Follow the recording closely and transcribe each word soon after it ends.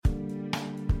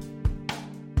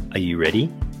Are you ready?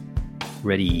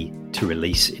 Ready to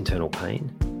release internal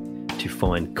pain? To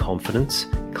find confidence,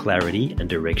 clarity, and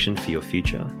direction for your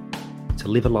future? To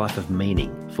live a life of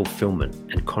meaning, fulfillment,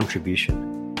 and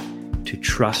contribution? To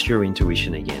trust your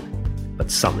intuition again, but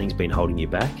something's been holding you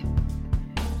back?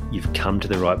 You've come to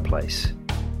the right place.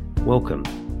 Welcome.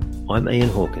 I'm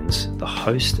Ian Hawkins, the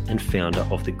host and founder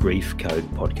of the Grief Code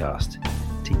podcast.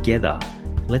 Together,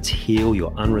 let's heal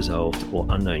your unresolved or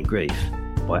unknown grief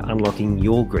by unlocking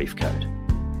your grief code.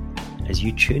 As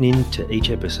you tune in to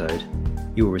each episode,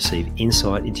 you will receive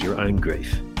insight into your own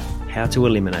grief, how to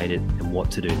eliminate it, and what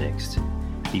to do next.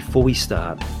 Before we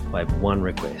start, I have one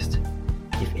request.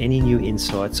 If any new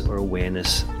insights or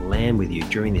awareness land with you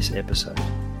during this episode,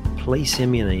 please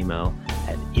send me an email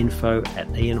at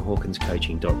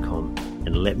info@ianhawkinscoaching.com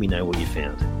and let me know what you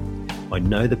found. I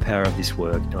know the power of this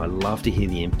work and I love to hear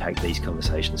the impact these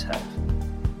conversations have.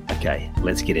 Okay,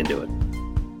 let's get into it.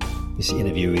 This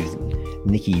interview with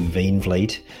Nicky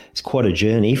Veenvliet. It's quite a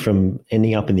journey from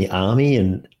ending up in the army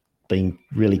and being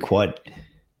really quite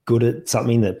good at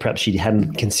something that perhaps she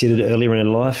hadn't considered earlier in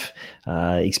her life,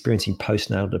 experiencing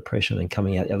postnatal depression and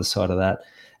coming out the other side of that.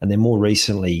 And then more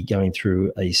recently going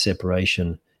through a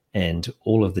separation and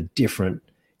all of the different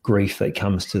grief that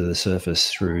comes to the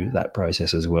surface through that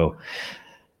process as well.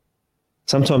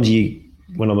 Sometimes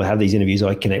when I have these interviews,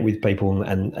 I connect with people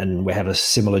and we have a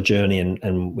similar journey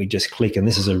and we just click. And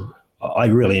I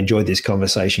really enjoyed this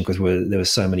conversation because there were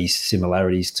so many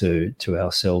similarities to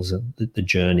ourselves, the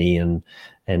journey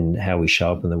and how we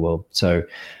show up in the world. So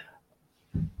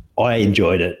I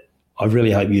enjoyed it. I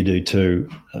really hope you do too.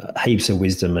 Heaps of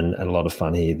wisdom and a lot of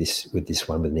fun here with this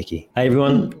one with Nicky. Hey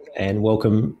everyone, and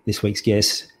welcome this week's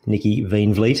guest, Nicky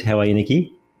Veenvliet. How are you,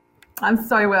 Nicky? I'm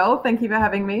so well. Thank you for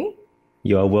having me.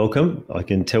 You are welcome. I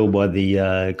can tell by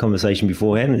the conversation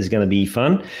beforehand it's going to be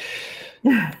fun.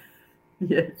 Yeah.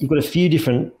 You've got a few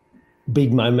different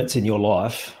big moments in your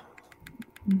life,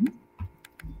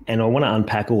 and I want to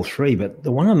unpack all three, but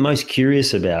the one I'm most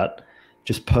curious about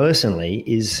just personally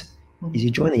is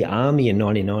you joined the army in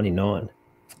 1999.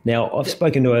 Now, I've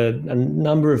spoken to a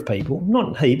number of people,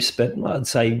 not heaps, but I'd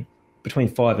say between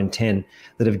 5 and 10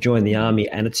 that have joined the army,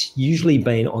 and it's usually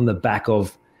been on the back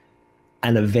of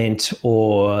an event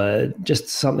or just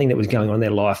something that was going on in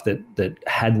their life that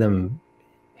had them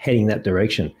heading that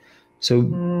direction. So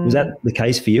was that the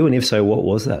case for you? And if so, what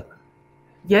was that?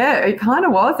 Yeah, it kind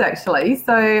of was actually.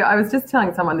 So I was just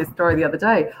telling someone this story the other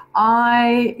day.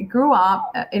 I grew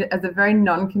up as a very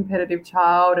non-competitive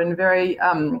child and very,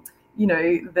 the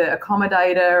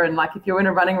accommodator. And like if you were in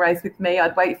a running race with me,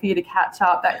 I'd wait for you to catch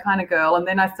up, that kind of girl. And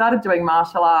then I started doing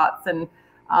martial arts and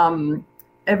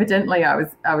evidently I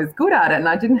was good at it. And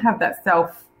I didn't have that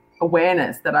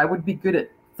self-awareness that I would be good at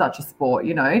such a sport,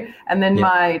 and then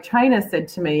my trainer said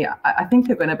to me, I think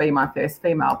you're going to be my first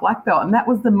female black belt. And that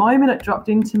was the moment it dropped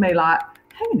into me like,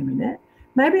 hang on a minute,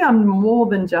 maybe I'm more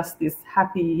than just this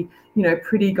happy,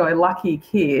 pretty go lucky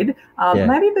kid.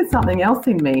 Maybe there's something else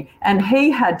in me. And he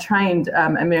had trained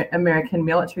American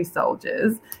military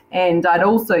soldiers, and I'd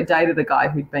also dated a guy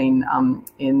who'd been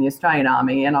in the Australian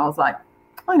Army, and I was like,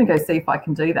 I'm going to go see if I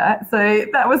can do that. So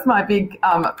that was my big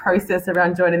process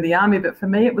around joining the army. But for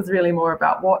me, it was really more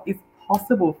about what is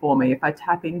possible for me if I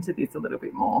tap into this a little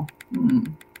bit more.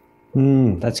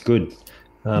 That's good.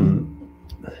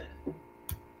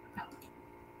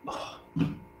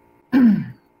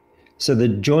 So the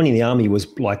joining the army was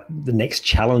like the next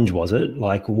challenge, was it?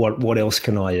 Like what else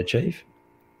can I achieve?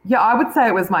 Yeah, I would say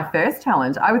it was my first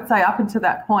challenge. I would say up until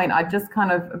that point, I'd just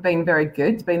kind of been very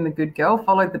good, been the good girl,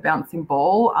 followed the bouncing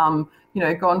ball,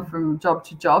 gone from job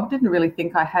to job, didn't really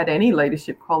think I had any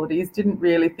leadership qualities, didn't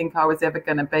really think I was ever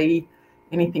going to be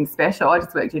anything special. I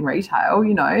just worked in retail,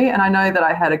 and I know that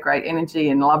I had a great energy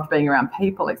and loved being around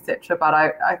people, etc. But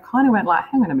I kind of went like,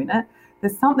 hang on a minute,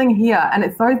 there's something here. And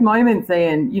it's those moments,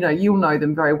 Ian, you'll know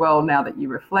them very well now that you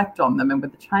reflect on them. And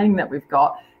with the training that we've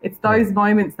got, it's those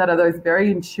moments that are those very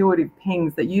intuitive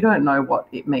pings that you don't know what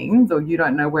it means or you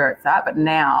don't know where it's at. But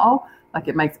now, like,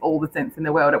 it makes all the sense in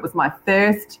the world. It was my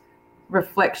first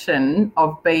reflection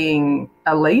of being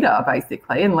a leader,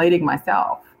 basically, and leading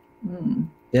myself.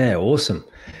 Yeah, awesome.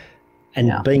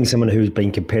 And being someone who's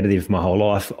been competitive my whole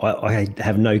life, I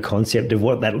have no concept of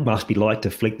what that must be like to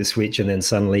flick the switch and then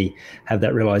suddenly have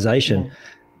that realization.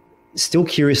 Still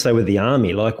curious though with the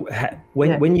army, like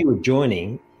when you were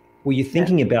joining, were you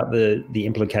thinking about the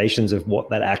implications of what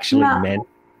that actually meant?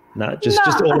 No, just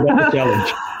all about the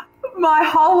challenge. My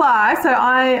whole life. So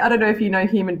I don't know if you know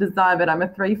human design, but I'm a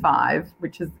 3-5,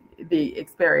 which is the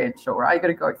experiential, right? You got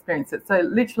to go experience it. So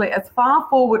literally as far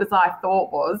forward as I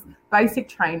thought was basic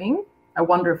training, I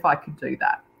wonder if I could do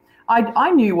that.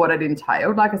 I knew what it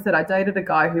entailed. Like I said, I dated a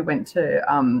guy who went to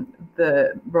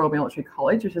the Royal Military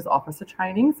College, which is officer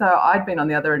training. So I'd been on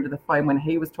the other end of the phone when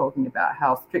he was talking about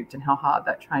how strict and how hard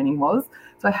that training was.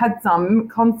 So I had some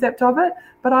concept of it,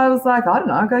 but I was like, I don't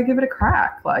know, I'll go give it a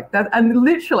crack. Like that. And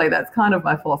literally that's kind of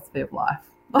my philosophy of life.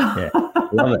 Yeah,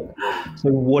 love it. So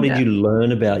what did you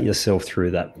learn about yourself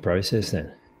through that process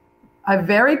then? I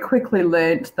very quickly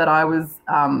learnt that I was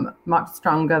much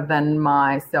stronger than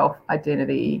my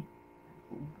self-identity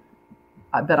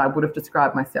that I would have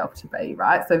described myself to be,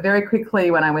 right? So very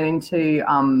quickly when I went into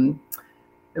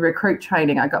the recruit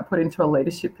training, I got put into a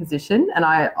leadership position, and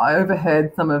I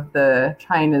overheard some of the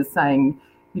trainers saying,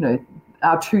 you know,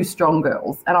 our two strong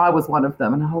girls, and I was one of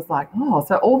them. And I was like, oh,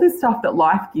 so all this stuff that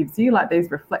life gives you, like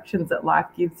these reflections that life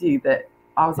gives you, that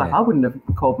I was like, I wouldn't have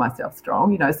called myself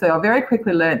strong, you know. So I very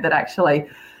quickly learned that actually,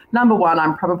 number one,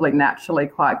 I'm probably naturally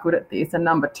quite good at this. And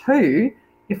number two,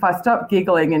 if I stop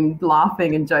giggling and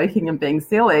laughing and joking and being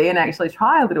silly and actually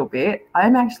try a little bit,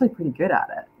 I'm actually pretty good at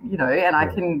it, you know, and I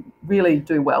can really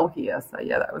do well here. So,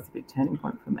 yeah, that was a big turning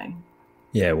point for me.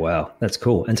 Yeah, wow. That's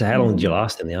cool. And so how long did you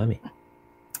last in the Army?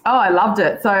 Oh, I loved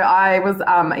it. So I was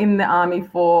in the Army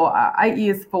for 8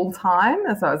 years full time.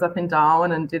 So I was up in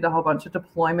Darwin and did a whole bunch of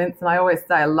deployments. And I always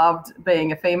say I loved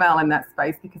being a female in that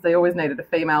space because they always needed a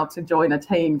female to join a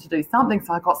team to do something.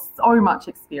 So I got so much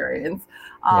experience.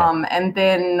 And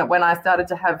then when I started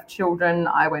to have children,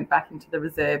 I went back into the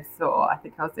reserves. So I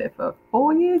think I was there for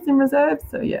 4 years in reserves.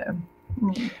 So, yeah.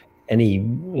 Any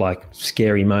like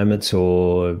scary moments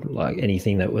or like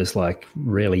anything that was like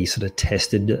really sort of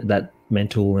tested that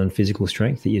mental and physical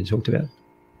strength that you talked about?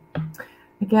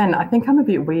 Again, I think I'm a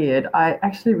bit weird. I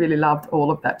actually really loved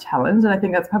all of that challenge. And I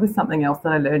think that's probably something else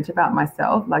that I learned about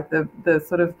myself, like the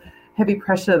sort of heavy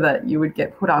pressure that you would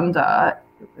get put under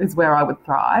is where I would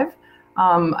thrive.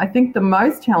 I think the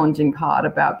most challenging part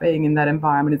about being in that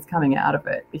environment is coming out of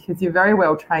it, because you're very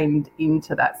well trained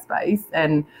into that space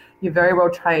and you're very well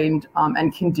trained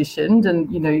and conditioned,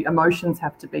 and, you know, emotions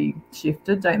have to be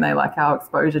shifted, don't they? Like our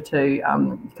exposure to,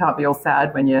 you can't be all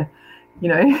sad when you're, you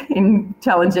know, in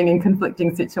challenging and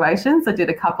conflicting situations. I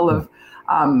did a couple of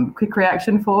quick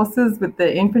reaction forces with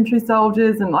the infantry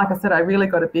soldiers. And like I said, I really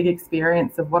got a big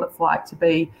experience of what it's like to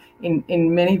be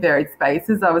in many varied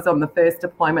spaces. I was on the first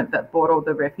deployment that brought all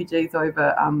the refugees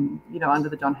over, you know, under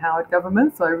the John Howard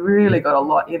government. So I really got a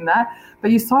lot in that.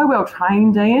 But you're so well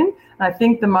trained, Ian. And I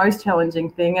think the most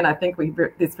challenging thing, and I think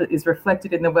this is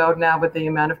reflected in the world now with the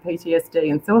amount of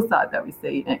PTSD and suicide that we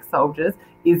see in ex-soldiers,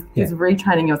 is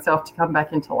retraining yourself to come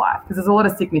back into life, because there's a lot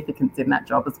of significance in that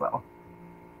job as well.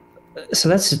 So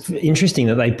that's interesting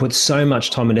that they put so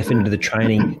much time and effort into the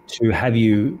training to have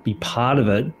you be part of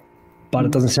it, but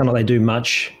it doesn't sound like they do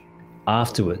much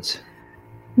afterwards.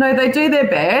 No, they do their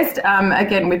best,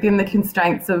 again, within the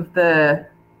constraints of the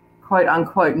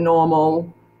quote-unquote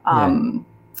normal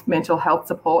mental health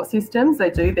support systems. They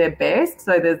do their best.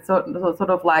 So there's sort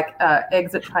of like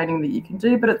exit training that you can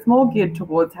do, but it's more geared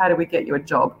towards how do we get you a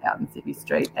job out in City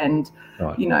Street. And,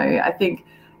 you know, I think...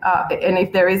 and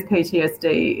if there is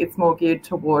PTSD, it's more geared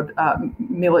toward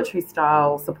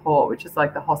military-style support, which is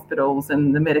like the hospitals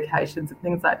and the medications and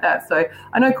things like that. So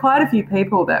I know quite a few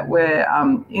people that were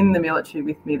in the military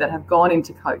with me that have gone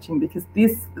into coaching, because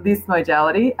this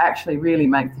modality actually really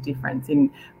makes a difference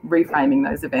in reframing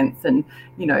those events and,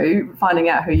 you know, finding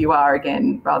out who you are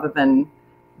again rather than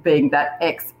being that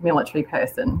ex-military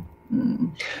person.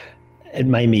 It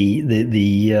made me,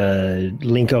 the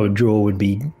link I would draw would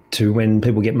be to when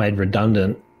people get made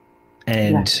redundant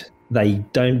and they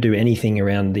don't do anything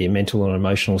around the mental and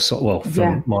emotional side. Well,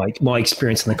 from my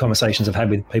experience and the conversations I've had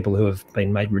with people who have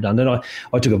been made redundant,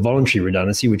 I took a voluntary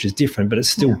redundancy, which is different, but it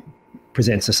still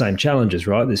presents the same challenges,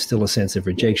 right? There's still a sense of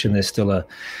rejection. There's still a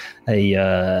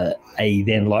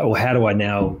then like, well, how do I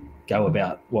now go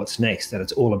about what's next? And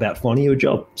it's all about finding you a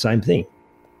job. Same thing.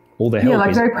 All the help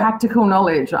like very practical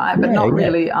knowledge, right? But not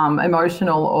really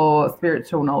emotional or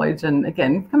spiritual knowledge. And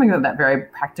again, coming from that very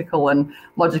practical and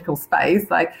logical space.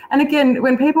 Like, and again,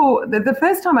 when people, the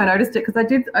first time I noticed it, because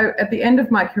at the end of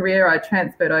my career, I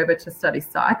transferred over to study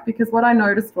psych, because what I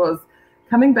noticed was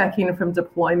coming back in from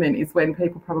deployment is when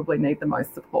people probably need the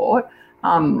most support.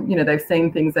 You know, they've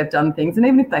seen things, they've done things. And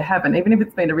even if they haven't, even if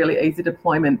it's been a really easy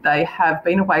deployment, they have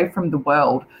been away from the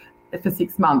world for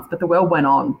 6 months, but the world went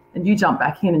on, and you jump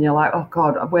back in and you're like, oh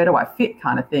God, where do I fit,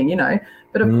 kind of thing, you know.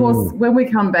 But of course, when we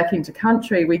come back into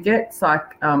country, we get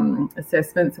psych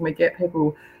assessments and we get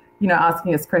people, you know,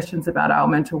 asking us questions about our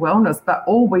mental wellness, but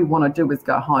all we want to do is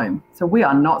go home. So we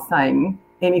are not saying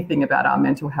anything about our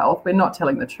mental health, we're not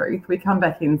telling the truth. We come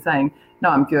back in saying, no,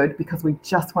 I'm good, because we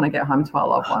just want to get home to our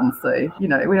loved ones. So, we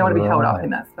don't want to be held up in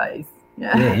that space.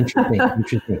 Yeah,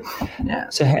 interesting. Yeah.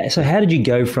 So how did you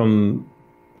go from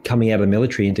coming out of the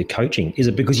military into coaching? Is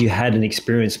it because you had an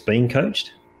experience being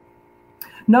coached?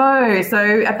 No.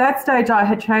 So at that stage, I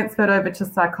had transferred over to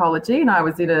psychology, and I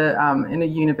was in a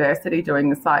university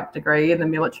doing a psych degree, and the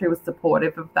military was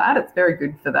supportive of that. It's very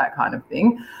good for that kind of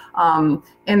thing.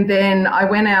 And then I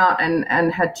went out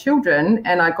and had children,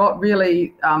 and I got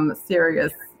really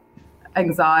serious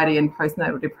anxiety and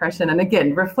postnatal depression. And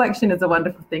again, reflection is a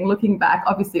wonderful thing. Looking back,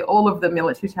 obviously all of the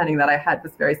military training that I had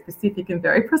was very specific and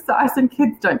very precise, and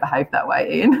kids don't behave that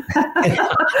way, Ian.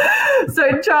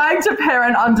 So trying to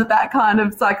parent under that kind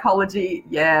of psychology,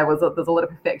 there's a lot of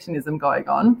perfectionism going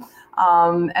on.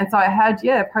 And so I had,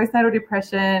 postnatal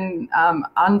depression,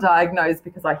 undiagnosed,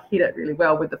 because I hid it really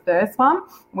well with the first one.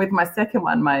 With my second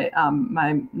one,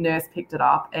 my nurse picked it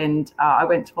up, and I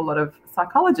went to a lot of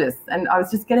psychologists, and I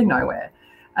was just getting nowhere.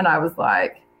 And I was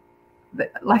like,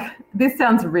 this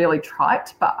sounds really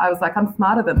trite, but I was like, I'm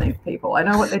smarter than these people. I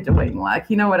know what they're doing. Like,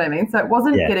 you know what I mean? So it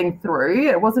wasn't getting through.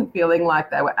 It wasn't feeling like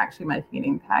they were actually making an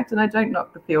impact. And I don't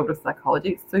knock the field of psychology.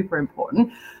 It's super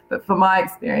important. But for my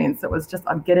experience, it was just,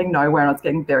 I'm getting nowhere, and I was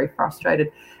getting very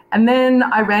frustrated. And then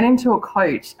I ran into a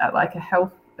coach at like a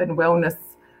health and wellness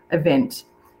event.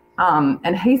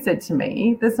 And he said to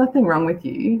me, there's nothing wrong with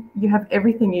you. You have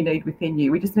everything you need within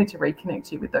you. We just need to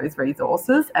reconnect you with those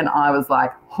resources. And I was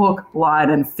like, hook, line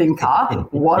and sinker.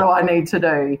 What do I need to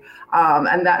do?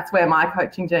 And that's where my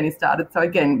coaching journey started. So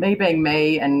again, me being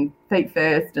me and feet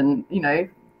first and,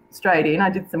 straight in,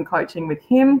 I did some coaching with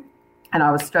him, and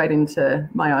I was straight into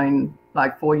my own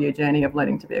 4-year journey of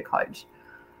learning to be a coach.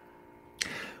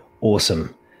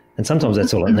 Awesome. And sometimes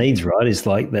that's all it needs, right? Is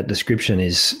like that description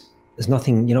is, there's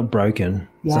nothing, you're not broken.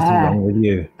 There's nothing wrong with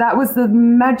you. That was the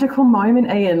magical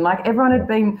moment, Ian. Like everyone had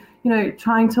been,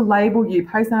 trying to label you,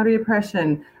 postnatal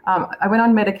depression. I went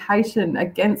on medication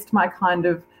against my kind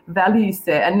of value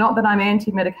set, and not that I'm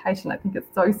anti-medication. I think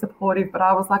it's so supportive, but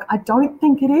I was like, I don't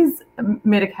think it is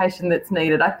medication that's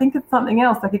needed. I think it's something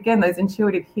else. Like again, those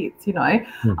intuitive hits,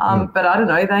 But I don't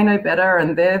know, they know better,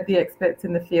 and they're the experts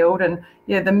in the field. And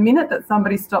the minute that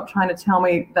somebody stopped trying to tell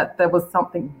me that there was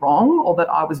something wrong, or that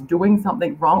I was doing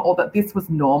something wrong, or that this was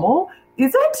normal,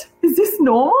 is this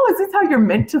normal? Is this how you're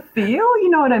meant to feel? You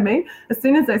know what I mean? As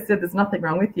soon as they said there's nothing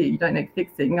wrong with you don't need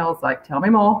fixing, I was like, tell me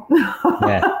more.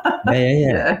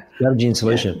 Yeah. Strategy and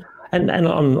solution. Yeah. And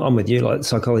I'm with you. Like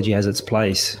psychology has its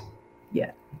place.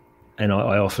 Yeah. And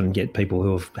I often get people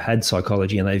who have had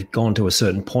psychology and they've gone to a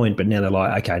certain point, but now they're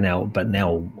like, okay, now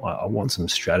I want some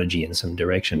strategy and some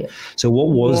direction. Yeah. So what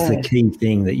was the key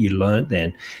thing that you learned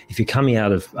then? If you're coming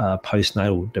out of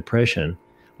postnatal depression,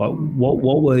 like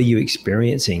what were you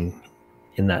experiencing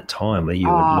in that time where you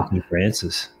were looking for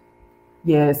answers?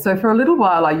 Yeah, so for a little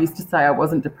while I used to say I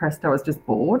wasn't depressed, I was just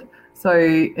bored. So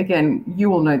again,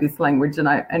 you all know this language,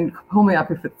 and call me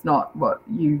up if it's not what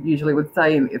you usually would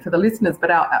say for the listeners, but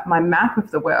my map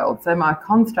of the world, so my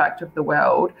construct of the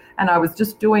world, and I was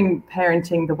just doing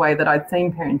parenting the way that I'd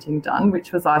seen parenting done,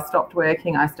 which was I stopped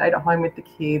working, I stayed at home with the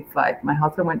kids, like my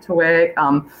husband went to work,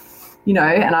 and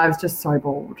I was just so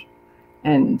bored.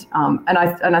 And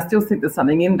I still think there's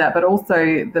something in that, but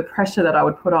also the pressure that I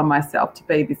would put on myself to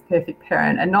be this perfect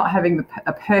parent and not having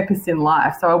a purpose in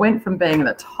life. So I went from being at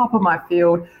the top of my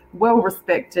field, well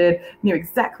respected, knew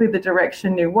exactly the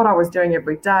direction, knew what I was doing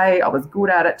every day, I was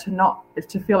good at it,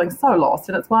 to feeling so lost.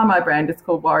 And it's why my brand is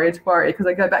called Warrior to Worry, because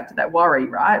I go back to that worry,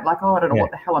 right? Like, I don't know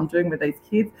what the hell I'm doing with these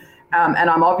kids, and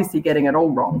I'm obviously getting it all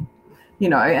wrong,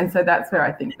 and so that's where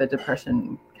I think the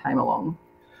depression came along.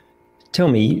 Tell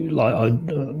me, like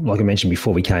I mentioned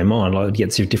before we came on, I'd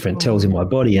get different tells in my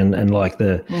body, and like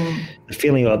the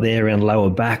feeling out there around lower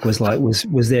back was like,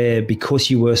 was there, because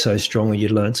you were so strong and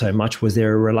you'd learned so much, was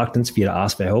there a reluctance for you to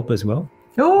ask for help as well?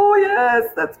 Oh yes,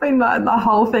 that's been the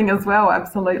whole thing as well,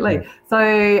 absolutely. Yeah. So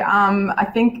I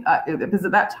think it was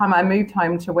at that time I moved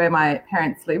home to where my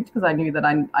parents lived, because I knew that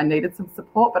I needed some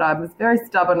support, but I was very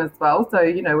stubborn as well. So,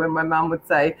 when my mum would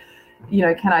say,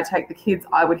 can I take the kids,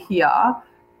 I would hear,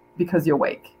 because you're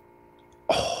weak.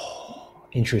 Oh,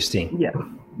 interesting.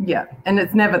 Yeah. And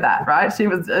it's never that, right?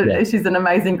 She's an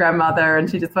amazing grandmother,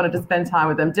 and she just wanted to spend time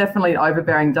with them. Definitely an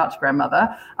overbearing Dutch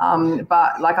grandmother.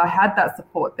 But like, I had that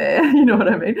support there, you know what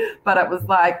I mean? But it was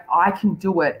like, I can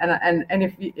do it. And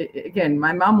if again,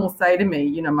 my mum will say to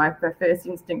me, my first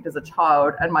instinct as a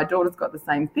child, and my daughter's got the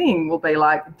same thing, will be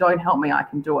like, don't help me, I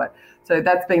can do it. So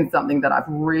that's been something that I've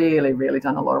really, really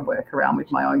done a lot of work around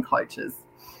with my own coaches.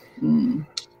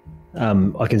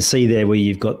 I can see there where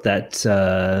you've got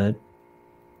that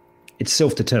it's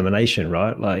self-determination,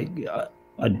 right? Like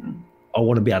I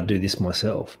want to be able to do this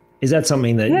myself. Is that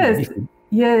something that? Yes.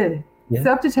 Yeah.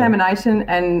 Self-determination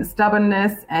and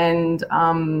stubbornness, and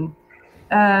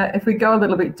if we go a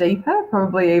little bit deeper,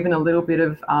 probably even a little bit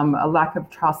of a lack of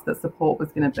trust that support was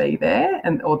going to be there,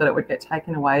 or that it would get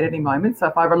taken away at any moment. So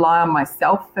if I rely on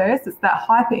myself first, it's that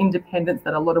hyper independence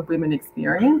that a lot of women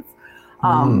experience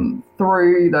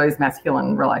through those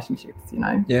masculine relationships, you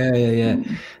know. Yeah.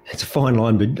 It's a fine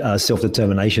line between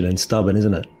self-determination and stubborn,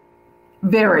 isn't it?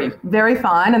 Very, very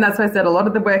fine. And that's why I said a lot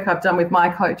of the work I've done with my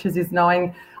coaches is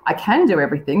knowing I can do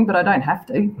everything, but I don't have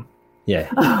to. Yeah,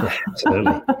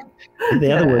 absolutely.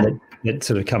 The other word that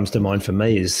sort of comes to mind for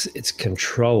me is it's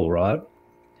control, right?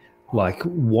 Like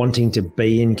wanting to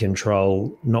be in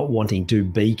control, not wanting to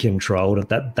be controlled.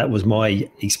 That was my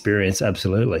experience,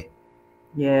 absolutely.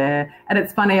 Yeah. And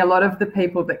it's funny, a lot of the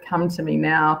people that come to me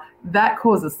now, that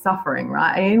causes suffering,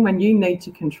 right? And when you need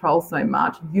to control so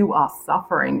much, you are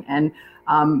suffering. And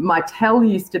my tell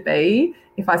used to be,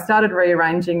 if I started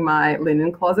rearranging my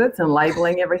linen closets and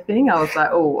labeling everything, I was like,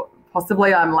 oh,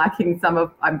 possibly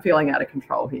I'm feeling out of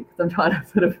control here because I'm trying to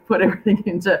sort of put everything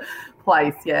into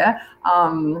place. Yeah.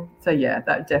 So yeah,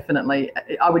 that definitely,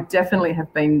 I would definitely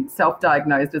have been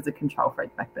self-diagnosed as a control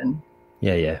freak back then.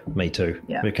 Yeah, me too.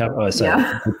 Yeah.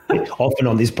 Often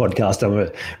on this podcast, I'm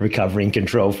a recovering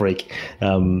control freak.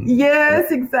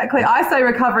 Yes, exactly. I say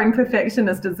recovering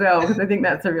perfectionist as well because I think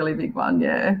that's a really big one.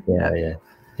 Yeah,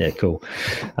 cool.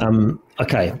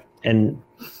 Okay, and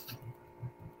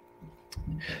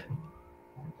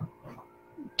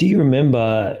do you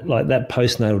remember like that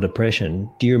postnatal depression?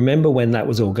 Do you remember when that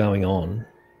was all going on?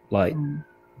 Like, do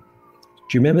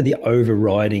you remember the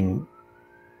overriding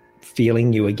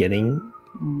feeling you were getting?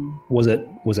 Was it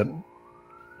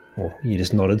well, you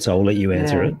just nodded, so I'll let you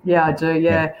answer it. Yeah, I do.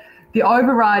 Yeah. The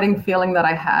overriding feeling that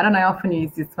I had, and I often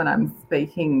use this when I'm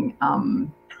speaking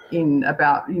in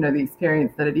about, you know, the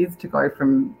experience that it is to go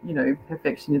from, you know,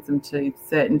 perfectionism to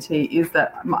certainty, is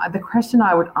that the question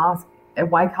I would ask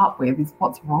and wake up with is,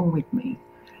 what's wrong with me?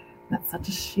 That's such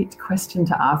a shit question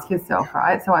to ask yourself,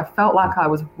 right? So I felt like I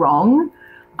was wrong.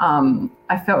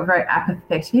 I felt very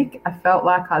apathetic. I felt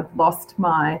like I'd lost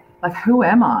who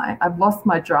am I? I've lost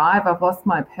my drive. I've lost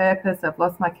my purpose. I've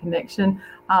lost my connection.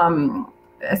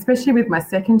 Especially with my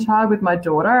second child, with my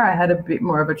daughter, I had a bit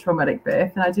more of a traumatic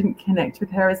birth and I didn't connect with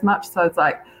her as much. So it's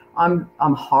like, I'm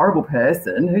a horrible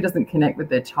person who doesn't connect with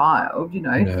their child, you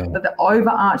know. Yeah. But the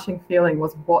overarching feeling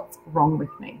was, what's wrong with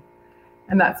me?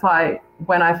 And that's why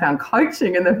when I found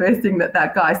coaching, and the first thing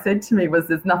that guy said to me was,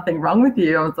 there's nothing wrong with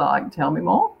you. I was like, tell me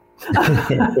more.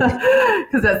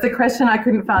 Because that's the question I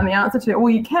couldn't find the answer to.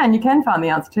 Well, you can find the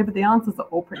answer to, but the answers are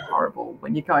all pretty horrible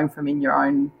when you're going from in your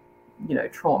own, you know,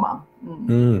 trauma.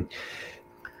 Do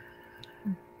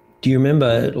you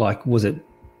remember, like, was it,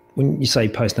 when you say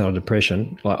postnatal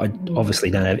depression, like I obviously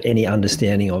don't have any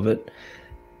understanding of it.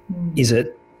 Is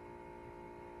it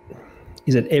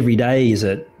every day? Is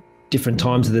it different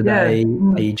times of the day?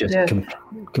 Are you just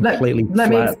completely flat? Let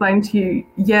me explain to you.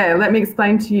 Yeah, let me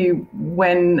explain to you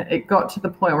when it got to the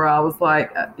point where I was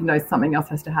like, you know, something else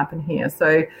has to happen here.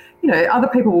 So, you know, other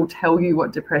people will tell you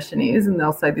what depression is and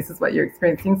they'll say this is what you're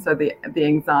experiencing. So the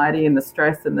anxiety and the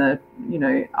stress and the, you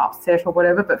know, upset or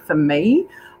whatever. But for me,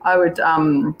 I would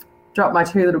drop my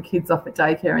two little kids off at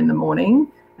daycare in the morning,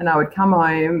 and I would come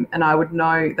home and I would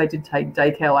know they did take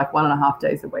daycare like 1.5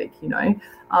 days a week, you know,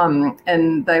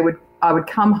 and I would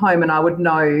come home and I would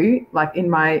know, like in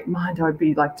my mind, I would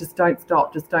be like, just don't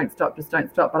stop, just don't stop, just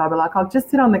don't stop. But I'd be like, I'll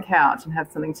just sit on the couch and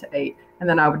have something to eat. And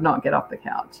then I would not get off the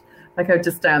couch. Like I would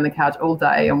just stay on the couch all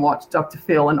day and watch Dr.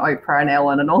 Phil and Oprah and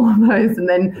Ellen and all of those, and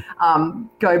then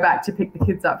go back to pick the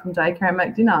kids up from daycare and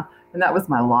make dinner. And that was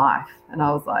my life. And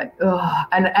I was like, ugh.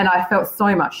 And I felt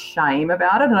so much shame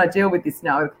about it. And I deal with this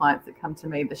now with clients that come to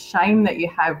me, the shame that you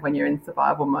have when you're in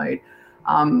survival mode,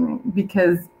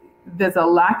 because there's a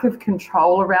lack of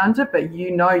control around it, but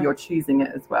you know you're choosing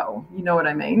it as well. You know what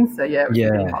I mean? So yeah, it was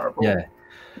pretty horrible.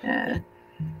 Yeah.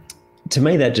 To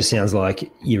me, that just sounds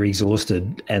like you're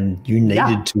exhausted and you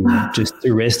needed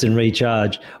to rest and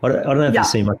recharge. I don't know if you've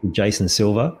seen much of Jason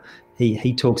Silva.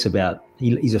 He talks about,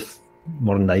 he's a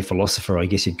modern day philosopher, I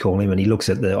guess you'd call him, and he looks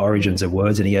at the origins of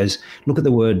words and he goes, look at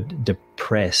the word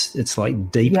depressed. It's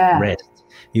like deep rest.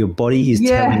 Your body is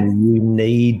telling you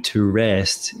need to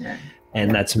rest. Yeah.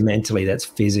 And that's mentally, that's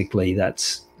physically,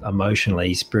 that's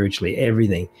emotionally, spiritually,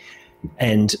 everything.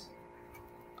 And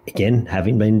again,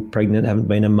 having been pregnant, haven't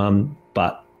been a mum,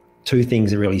 but two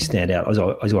things that really stand out. As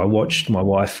I watched my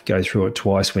wife go through it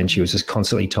twice when she was just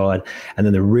constantly tired. And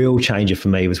then the real changer for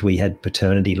me was we had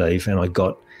paternity leave and I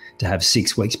got to have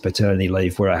 6 weeks paternity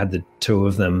leave, where I had the two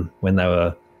of them when they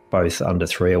were both under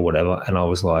 3 or whatever. And I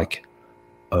was like,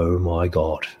 oh my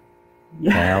God,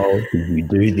 how did you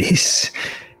do this?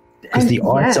 Because the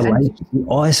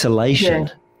isolation,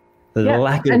 the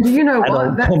lack of and do you know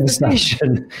adult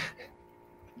conversation.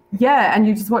 Yeah, and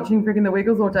you're just watching friggin' The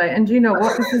Wiggles all day. And do you know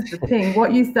what? This is the thing.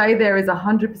 What you say there is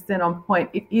 100% on point.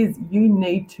 It is, you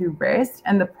need to rest.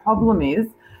 And the problem is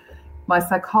my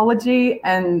psychology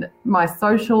and my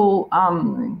social,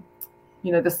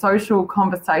 the social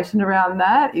conversation around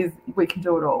that is we can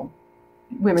do it all.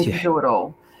 Women can do it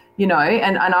all.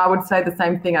 And I would say the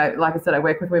same thing. Like I said, I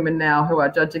work with women now who are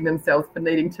judging themselves for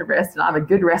needing to rest, and I'm a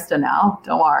good rester now,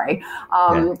 don't worry.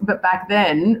 But back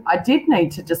then, I did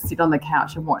need to just sit on the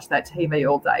couch and watch that TV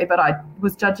all day, but I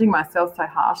was judging myself so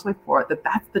harshly for it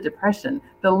that's the depression,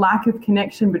 the lack of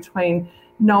connection between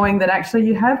knowing that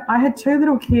actually I had 2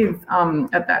 little kids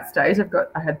at that stage.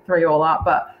 I had 3 all up,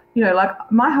 but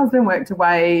my husband worked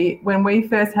away. When we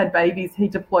first had babies, he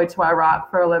deployed to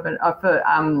Iraq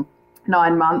for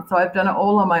 9 months. So I've done it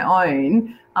all on my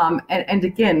own. And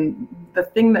again, the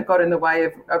thing that got in the way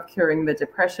of curing the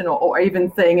depression or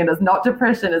even seeing it as not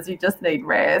depression, as you just need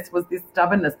rest, was this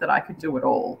stubbornness that I could do it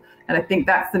all. And I think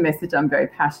that's the message I'm very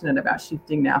passionate about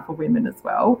shifting now for women as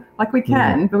well. Like we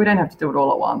can, but we don't have to do it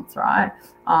all at once, right?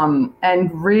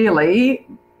 And really,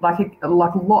 like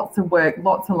lots and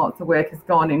lots of work has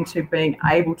gone into being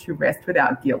able to rest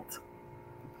without guilt.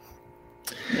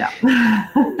 Yeah.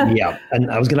 Yeah.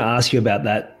 And I was going to ask you about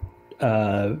that.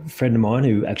 Friend of mine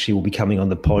who actually will be coming on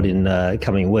the pod in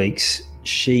coming weeks,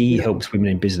 she helps women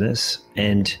in business,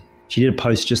 and she did a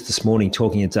post just this morning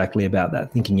talking exactly about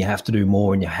that, thinking you have to do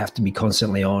more and you have to be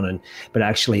constantly on, but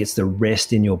actually it's the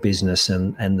rest in your business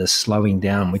and the slowing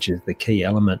down, which is the key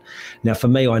element. Now, for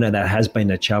me, I know that has been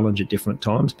a challenge at different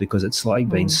times because it's like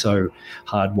been so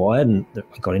hardwired, and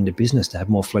I got into business to have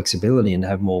more flexibility and to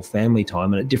have more family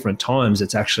time. And at different times,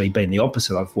 it's actually been the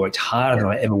opposite. I've worked harder than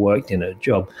I ever worked in a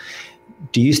job.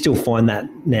 Do you still find that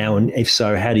now? And if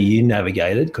so, how do you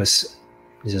navigate it? Because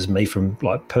this is me from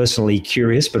like personally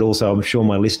curious, but also I'm sure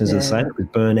my listeners are the same, because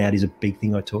burnout is a big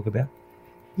thing I talk about.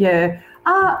 Yeah.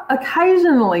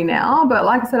 Occasionally now, but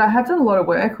like I said, I have done a lot of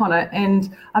work on it,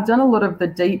 and I've done a lot of the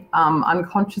deep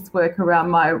unconscious work around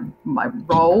my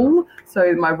role.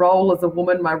 So my role as a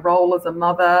woman, my role as a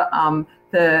mother,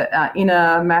 the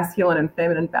inner masculine and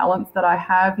feminine balance that I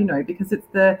have, because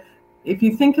if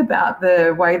you think about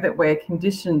the way that we're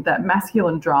conditioned, that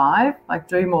masculine drive, like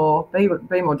do more, be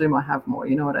more, do more, have more,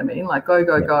 you know what I mean? Like go.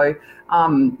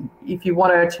 If you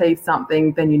want to achieve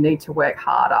something, then you need to work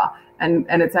harder. And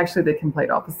it's actually the complete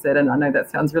opposite. And I know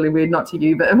that sounds really weird, not to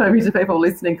you, but maybe to people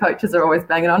listening. Coaches are always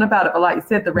banging on about it. But like you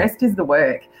said, the rest is the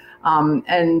work. So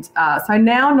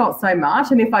now not so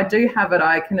much. And if I do have it,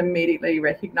 I can immediately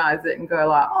recognize it and go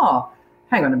like, oh,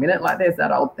 hang on a minute, like there's that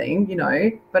old thing,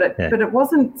 but it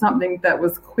wasn't something that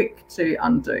was quick to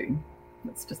undo.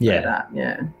 Let's just say that,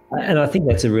 And I think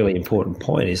that's a really important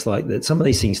point, is like that some of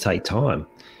these things take time.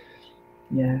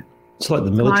 Yeah. It's like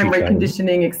the military time,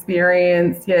 reconditioning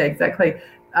experience. Yeah, exactly.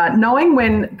 Knowing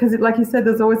when, because like you said,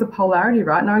 there's always a polarity,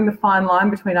 right? Knowing the fine line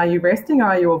between are you resting or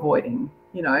are you avoiding,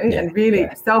 and really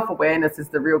self-awareness is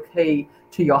the real key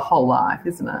to your whole life,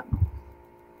 isn't it?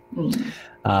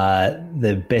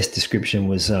 The best description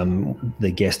was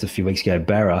the guest a few weeks ago,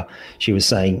 Barra. She was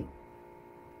saying,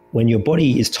 when your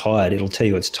body is tired, it'll tell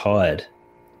you it's tired.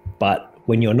 But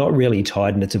when you're not really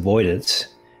tired and it's avoidance,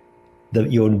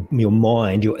 your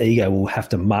mind, your ego will have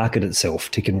to market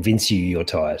itself to convince you you're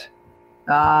tired.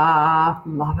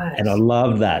 Love it. And I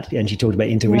love that. And she talked about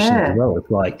intuition as well.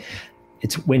 It's like,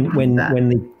 it's when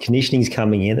the conditioning's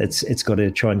coming in, it's got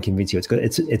to try and convince you.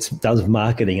 It does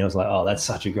marketing. And I was like, oh, that's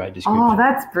such a great description. Oh,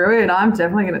 that's brilliant. I'm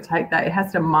definitely going to take that. It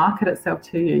has to market itself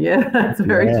to you. Yeah, that's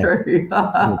very true.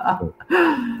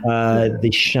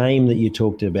 The shame that you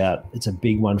talked about, it's a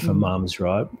big one for mums,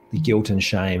 right? The guilt and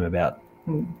shame about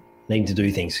needing to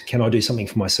do things. Can I do something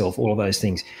for myself? All of those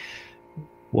things.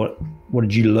 What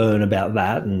did you learn about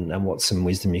that, and what's some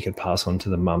wisdom you could pass on to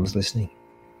the mums listening?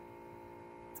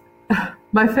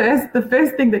 The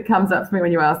first thing that comes up for me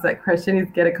when you ask that question is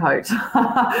get a coach,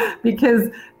 because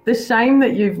the shame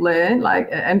that you've learned,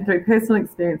 and through personal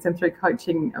experience and through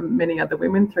coaching many other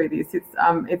women through this,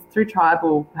 it's through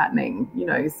tribal patterning,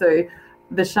 So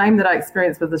the shame that I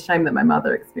experienced was the shame that my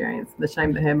mother experienced, the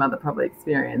shame that her mother probably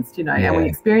experienced, and we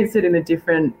experienced it in a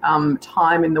different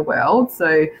time in the world.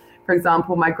 So, for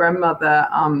example, my grandmother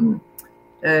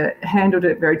handled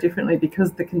it very differently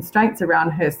because the constraints around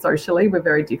her socially were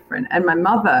very different. And my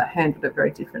mother handled it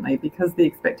very differently because the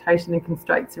expectation and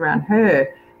constraints around her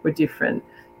were different.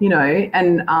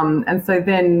 and so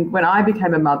then when I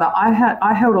became a mother,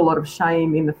 I held a lot of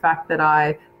shame in the fact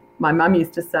that my mum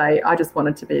used to say, I just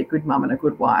wanted to be a good mum and a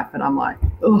good wife. And I'm like,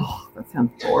 oh, that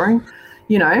sounds boring,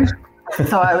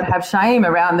 So I would have shame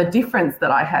around the difference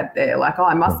that I had there. Like, oh,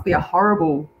 I must be a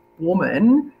horrible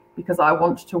woman because I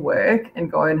want to work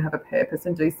and go and have a purpose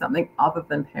and do something other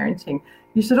than parenting.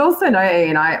 You should also know,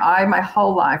 Ian, I my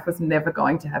whole life was never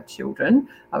going to have children.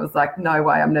 I was like, no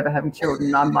way, I'm never having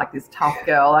children. I'm like this tough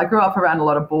girl. I grew up around a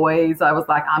lot of boys. I was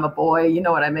like, I'm a boy, you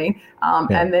know what I mean?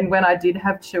 And then when I did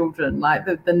have children, like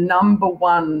my number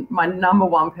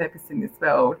one purpose in this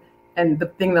world and the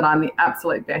thing that I'm the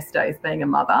absolute best at is being a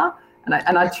mother.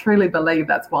 And I truly believe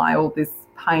that's why all this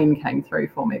pain came through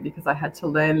for me, because I had to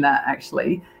learn that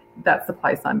actually that's the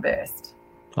place I'm best.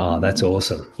 Oh, that's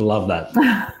awesome. Love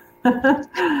that.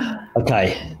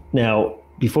 Okay. Now,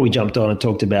 before we jumped on and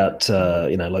talked about,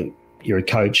 like you're a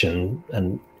coach and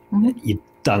you've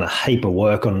done a heap of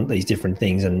work on these different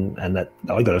things, and that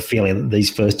I got a feeling that these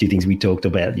first two things we talked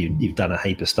about, you've done a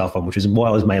heap of stuff on, which is why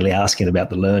I was mainly asking about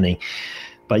the learning.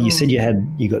 But you said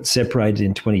you got separated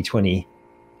in 2020,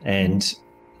 and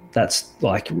that's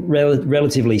like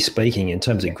relatively speaking in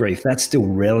terms of grief, that's still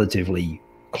relatively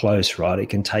close, right? It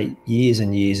can take years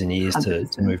and years and years to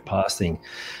move past things.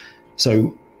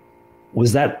 So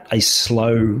was that a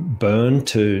slow burn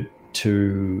to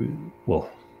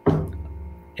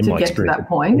in my experience, to that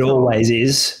point, it always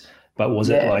is, but was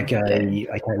it like okay,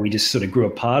 we just sort of grew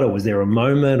apart, or was there a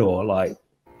moment, or like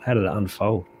how did it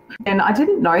unfold? And I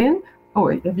didn't know, Ian. Oh,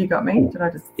 have you got me? Did I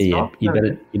just stop? You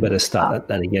better start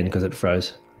that again because it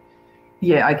froze.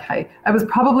 Yeah, okay. It was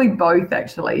probably both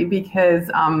actually, because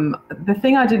the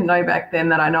thing I didn't know back then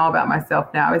that I know about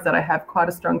myself now is that I have quite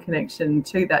a strong connection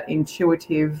to that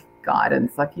intuitive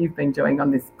guidance like you've been doing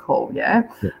on this call, yeah?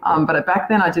 But back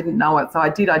then I didn't know it. So I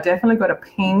definitely got a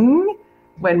ping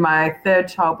when my third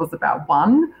child was about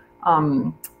 1.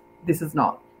 This is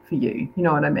not for you, you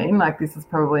know what I mean? Like, this is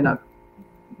probably not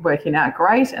working out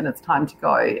great and it's time to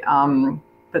go.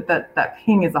 But that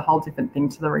ping is a whole different thing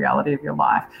to the reality of your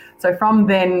life. So from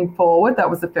then forward, that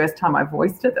was the first time I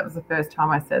voiced it. That was the first time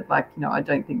I said, like, I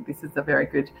don't think this is a very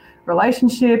good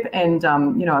relationship, and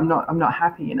I'm not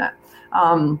happy in it.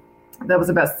 That was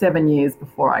about 7 years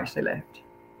before I actually left.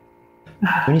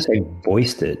 When you say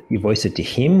voiced it, you voiced it to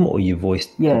him, or you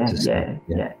voiced it to someone?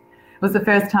 Yeah. It was the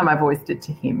first time I voiced it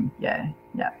to him. Yeah.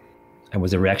 And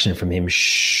was the reaction from him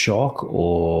shock,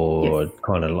 or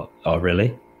kind of like, oh,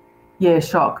 really? Yeah,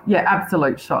 shock. Yeah,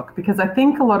 absolute shock. Because I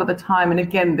think a lot of the time, and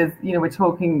again, there's, we're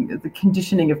talking the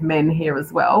conditioning of men here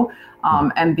as well,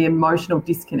 and the emotional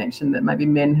disconnection that maybe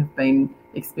men have been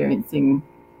experiencing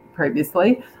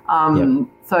previously. So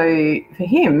for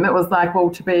him, it was like, well,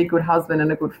 to be a good husband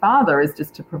and a good father is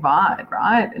just to provide,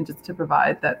 right? And just to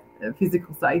provide that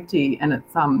physical safety, and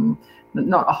it's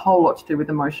not a whole lot to do with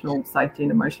emotional safety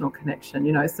and emotional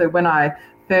connection, So when I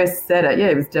first said it,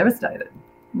 it was devastated.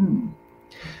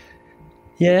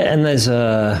 Yeah, and there's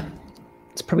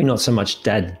it's probably not so much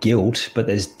dad guilt, but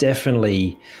there's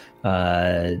definitely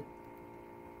a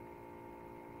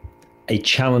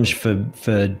challenge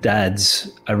for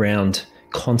dads around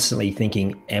constantly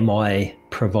thinking, am I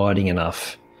providing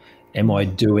enough? Am I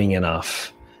doing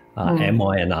enough? Am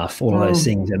I enough? All of those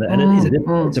things. And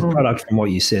it's a product from what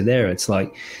you said there. It's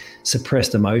like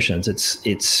suppressed emotions.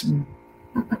 It's 2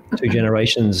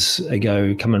 generations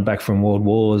ago, coming back from world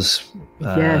wars.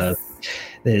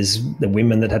 There's the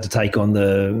women that had to take on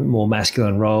the more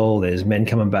masculine role. There's men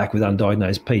coming back with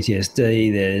undiagnosed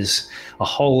PTSD. There's a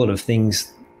whole lot of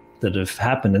things that have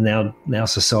happened. And now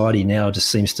society now just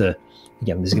seems to,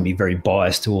 again, there's going to be very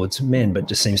biased towards men, but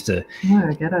just seems to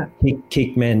I get it.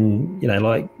 Kick men,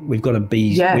 like we've got to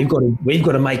be, we've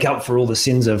got to make up for all the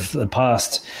sins of the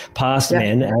past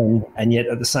men. And yet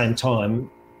at the same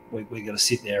time, we're going to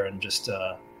sit there and just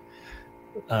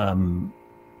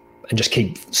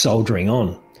keep soldiering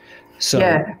on. So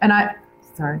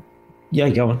sorry. Yeah,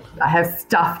 go on. I have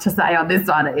stuff to say on this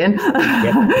one, Ian.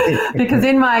 Because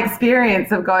in my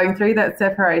experience of going through that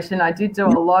separation, I did do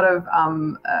a lot of,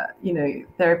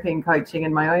 therapy and coaching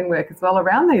and my own work as well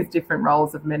around these different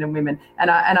roles of men and women.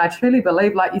 And I truly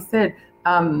believe, like you said,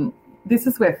 this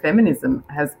is where feminism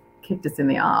has kicked us in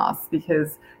the ass,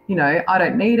 because I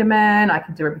don't need a man. I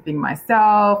can do everything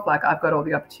myself. Like, I've got all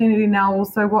the opportunity now.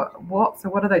 Also, what? So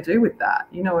what do they do with that?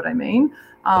 You know what I mean?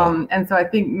 And so I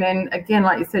think men, again,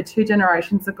 like you said, 2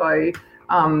 generations ago,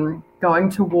 going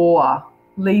to war,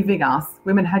 leaving us,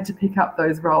 women had to pick up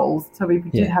those roles. So we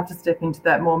did have to step into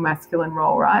that more masculine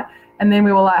role, right? And then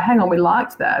we were like, hang on, we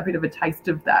liked that, a bit of a taste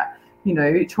of that.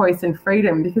 choice and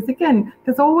freedom, because again,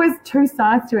 there's always two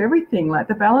sides to everything. Like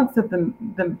the balance of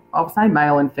the I'll say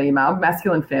male and female,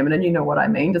 masculine, feminine, you know what I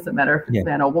mean, doesn't matter if it's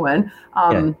man or woman.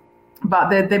 But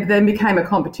there then became a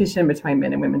competition between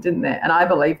men and women, didn't there? And I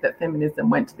believe that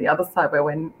feminism went to the other side, where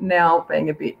we're now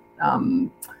being a bit,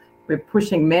 we're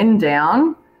pushing men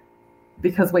down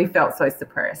because we felt so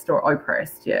suppressed or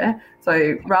oppressed, yeah?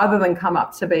 So rather than come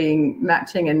up to being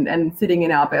matching and sitting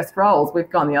in our best roles, we've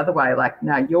gone the other way, like,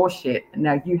 now you're shit, and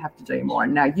now you have to do more,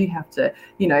 and now you have to,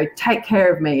 take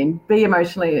care of me and be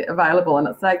emotionally available. And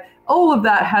it's like, all of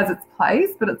that has its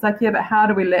place, but it's like, yeah, but how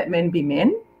do we let men be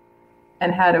men?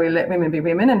 And how do we let women be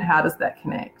women, and how does that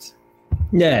connect?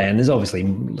 Yeah, and there's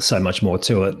obviously so much more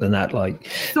to it than that. Like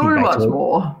so much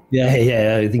more.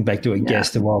 Yeah. I think back to a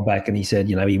guest a while back, and he said,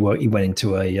 he went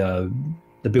into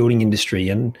the building industry,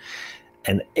 and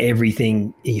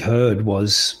everything he heard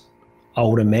was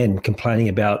older men complaining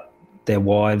about their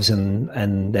wives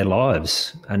and their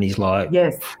lives, and he's like,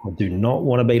 yes, I do not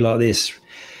want to be like this.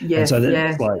 Yes, and so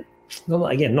that's like.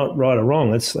 Again, not right or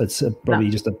wrong. It's probably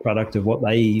just a product of what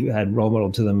they had role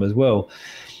model to them as well.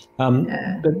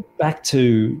 But back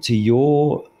to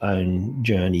your own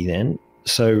journey then.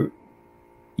 So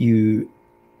you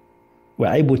were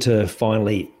able to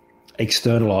finally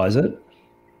externalize it.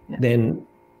 Yeah. Then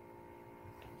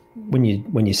when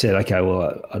you said, okay,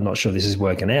 well, I'm not sure this is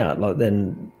working out, like,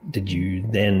 then did you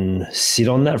then sit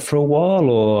on that for a while,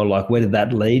 or like where did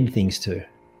that lead things to?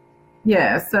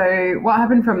 Yeah, so what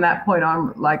happened from that point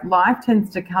on, like, life tends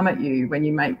to come at you when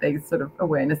you make these sort of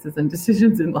awarenesses and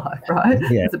decisions in life, right?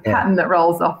 Yeah, There's a pattern that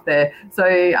rolls off there. So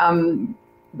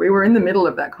we were in the middle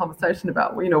of that conversation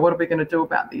about, what are we going to do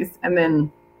about this? And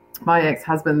then my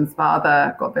ex-husband's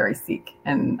father got very sick,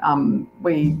 and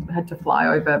we had to fly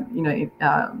over,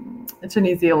 to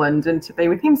New Zealand and to be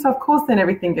with him. So, of course, then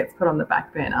everything gets put on the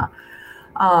back burner.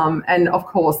 And of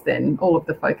course, then all of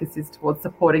the focus is towards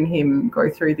supporting him go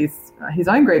through this, his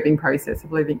own grieving process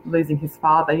of losing his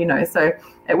father, So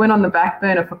it went on the back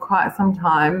burner for quite some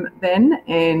time then.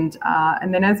 And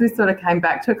then as we sort of came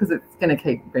back to it, because it's going to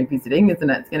keep revisiting, isn't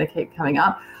it? It's going to keep coming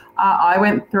up. I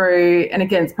went through, and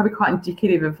again, it's probably quite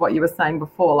indicative of what you were saying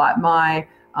before, like my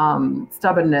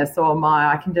stubbornness or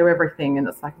I can do everything, and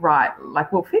it's like, right,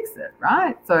 like, we'll fix it,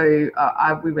 right? So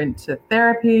we went to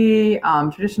therapy,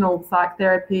 traditional psych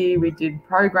therapy. We did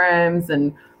programs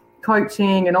and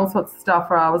coaching and all sorts of stuff,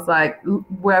 where I was like,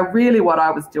 where really what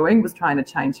I was doing was trying to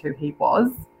change who he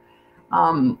was.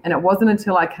 And it wasn't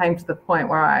until I came to the point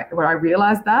where I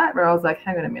realized that, where I was like,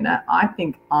 hang on a minute, I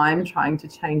think I'm trying to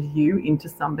change you into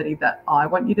somebody that I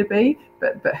want you to be,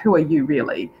 but who are you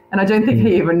really? And I don't think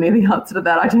he even knew the answer to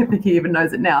that. I don't think he even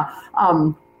knows it now.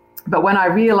 But when I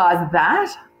realized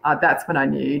that, that's when I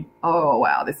knew, oh,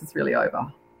 wow, this is really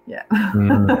over. Yeah.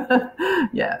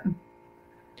 Yeah.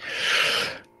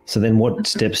 So then what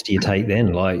steps do you take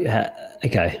then? Like,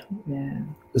 okay. Yeah.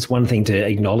 It's one thing to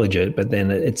acknowledge it, but then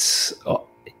it's,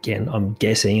 again, I'm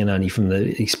guessing, and only from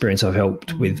the experience I've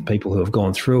helped with people who have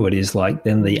gone through it, is like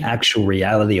then the actual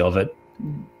reality of it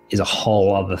is a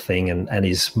whole other thing, and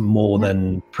is more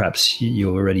than perhaps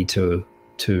you were ready to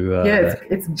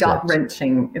it's gut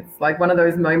wrenching. It's like one of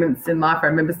those moments in life. I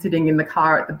remember sitting in the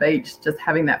car at the beach, just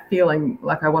having that feeling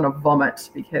like I want to vomit,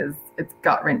 because it's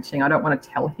gut wrenching. I don't want to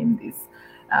tell him this.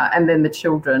 And then the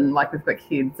children, like, we've got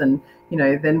kids, and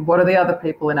then what are the other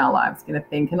people in our lives going to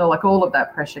think? And like all of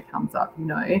that pressure comes up,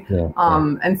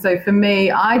 And so for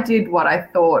me, I did what I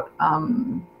thought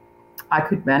I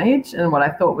could manage and what I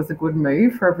thought was a good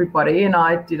move for everybody. And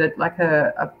I did it like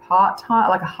a part-time,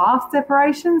 like a half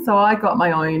separation. So I got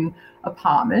my own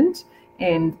apartment,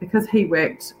 and because he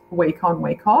worked week on,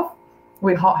 week off,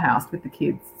 we hot housed with the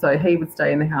kids. So he would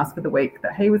stay in the house for the week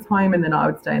that he was home, and then I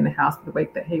would stay in the house for the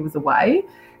week that he was away.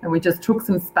 And we just took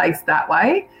some space that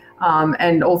way.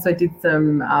 And also did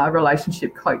some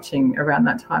relationship coaching around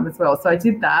that time as well. So I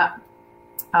did that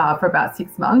for about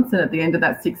 6 months, and at the end of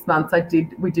that 6 months,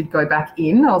 we did go back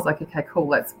in. I was like, okay, cool,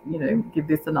 let's give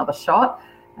this another shot.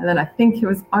 And then I think it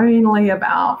was only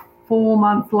about 4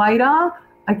 months later,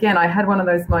 again, I had one of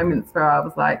those moments where I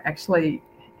was like, actually,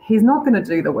 he's not going to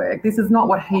do the work. This is not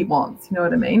what he wants. You know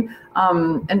what I mean?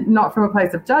 And not from a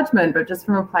place of judgment, but just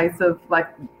from a place of like,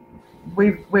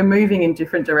 we're moving in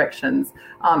different directions.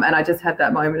 And I just had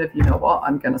that moment of, you know what,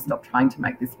 I'm going to stop trying to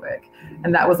make this work.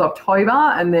 And that was October.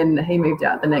 And then he moved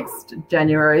out the next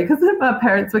January because my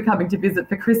parents were coming to visit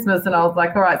for Christmas. And I was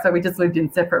like, all right, so we just lived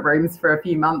in separate rooms for a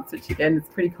few months, which again is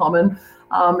pretty common,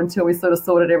 until we sort of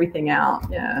sorted everything out.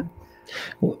 Yeah.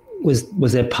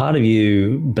 Was there part of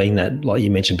you, being that, like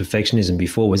you mentioned, perfectionism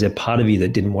before, was there part of you that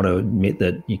didn't want to admit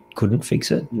that you couldn't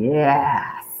fix it?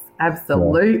 Yes.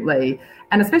 Absolutely. Yeah.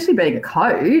 And especially being a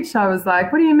coach, I was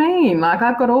like, what do you mean? Like,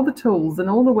 I've got all the tools and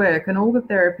all the work and all the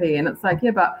therapy. And it's like,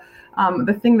 yeah, but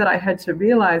the thing that I had to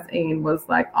realize, Ian, was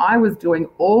like I was doing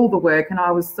all the work and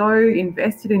I was so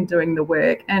invested in doing the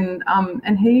work. And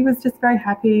he was just very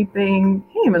happy being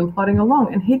him and plodding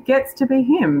along. And he gets to be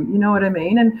him, you know what I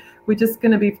mean? And we're just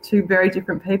going to be two very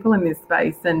different people in this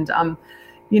space. And,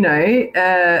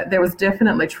 there was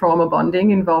definitely trauma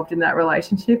bonding involved in that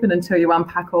relationship. And until you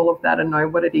unpack all of that and know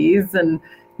what it is, and,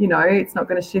 it's not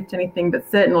going to shift anything. But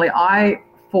certainly I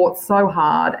fought so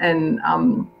hard, and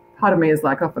part of me is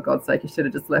like, oh, for God's sake, you should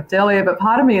have just left earlier. But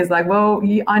part of me is like, well,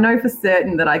 I know for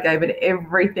certain that I gave it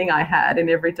everything I had in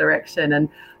every direction.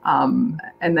 And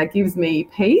that gives me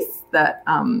peace that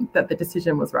the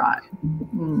decision was right.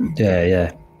 Mm.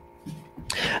 Yeah.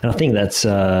 And I think that's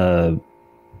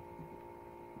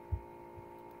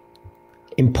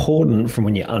important from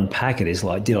when you unpack it, is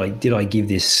like, did I give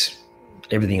this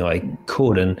everything I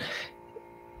could? And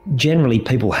generally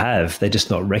people have, they're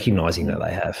just not recognizing that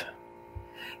they have.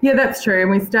 Yeah, that's true.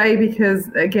 And we stay because,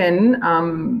 again,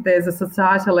 there's a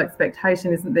societal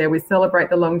expectation, isn't there? We celebrate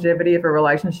the longevity of a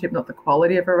relationship, not the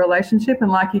quality of a relationship.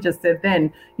 And like you just said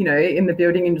then, in the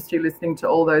building industry, listening to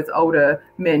all those older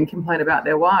men complain about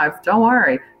their wives, don't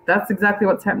worry. That's exactly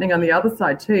what's happening on the other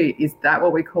side too. Is that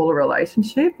what we call a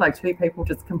relationship? Like two people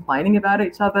just complaining about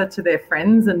each other to their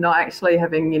friends and not actually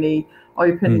having any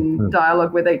open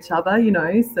dialogue with each other,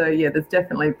 So yeah, there's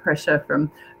definitely pressure from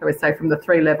the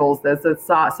three levels. There's a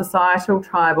societal,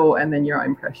 tribal, and then your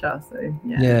own pressure. So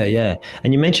yeah.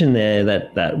 And you mentioned there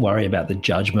that worry about the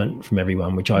judgment from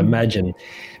everyone, which I imagine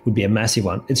would be a massive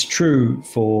one. It's true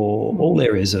for all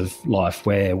areas of life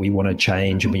where we want to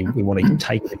change and we want to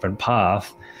take a different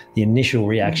path. The initial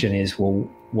reaction is, well,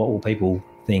 what will people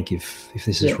think if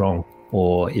this is wrong?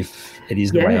 Or if it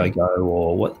is the way I go,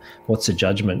 or what's the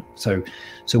judgment? So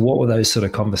what were those sort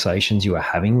of conversations you were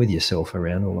having with yourself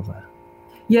around all of that?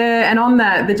 Yeah, and on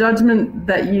that, the judgment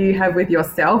that you have with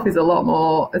yourself is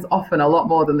often a lot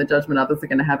more than the judgment others are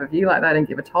going to have of you. Like, they don't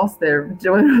give a toss. They're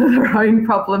doing their own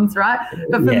problems, right?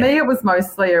 But for me, it was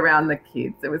mostly around the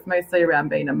kids. It was mostly around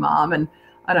being a mum. And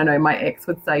I don't know, my ex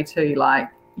would say too, like,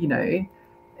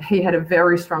 he had a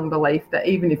very strong belief that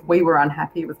even if we were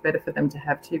unhappy, it was better for them to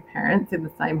have two parents in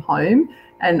the same home.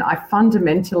 And I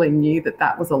fundamentally knew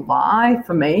that was a lie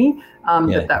for me,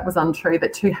 that was untrue,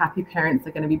 that two happy parents are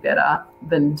going to be better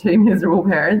than two miserable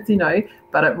parents,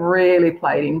 But it really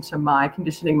played into my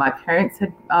conditioning. My parents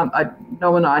had,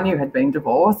 no one I knew had been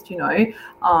divorced,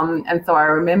 and so I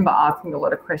remember asking a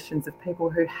lot of questions of people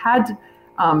who had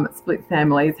split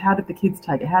families. How did the kids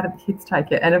take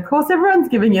it? And of course, everyone's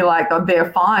giving you like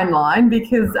their fine line,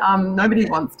 because nobody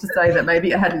wants to say that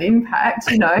maybe it had an impact,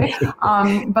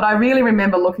 But I really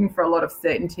remember looking for a lot of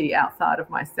certainty outside of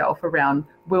myself around,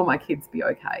 will my kids be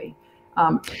okay?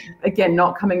 Again,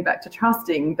 not coming back to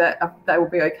trusting that they will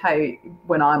be okay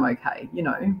when I'm okay,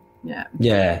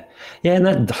 Yeah.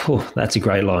 And that's a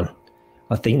great line.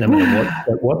 I think no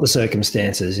matter what the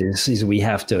circumstances is we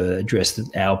have to address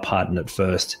our part in it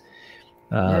first.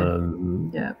 I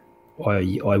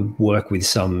work with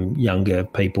some younger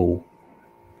people,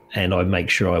 and I make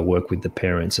sure I work with the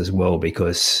parents as well,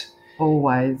 because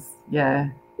always,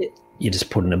 you're just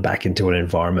putting them back into an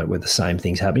environment where the same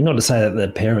thing's happening. Not to say that the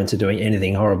parents are doing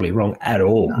anything horribly wrong at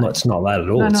all. No, it's not that at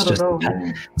all. No, it's just at all.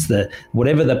 It's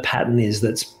whatever the pattern is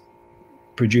that's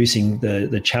producing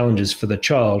the challenges for the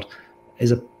child.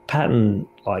 Is a pattern,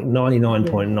 like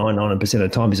 99.99% of the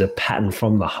time, is a pattern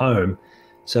from the home.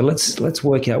 So let's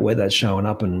work out where that's showing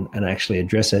up and actually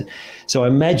address it. So I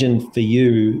imagine for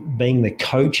you, being the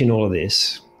coach in all of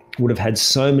this would have had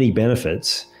so many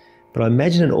benefits, but I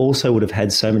imagine it also would have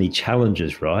had so many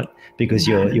challenges, right? Because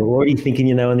you're already thinking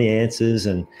you know the answers,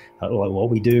 and like what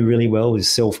we do really well is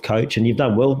self-coach, and you've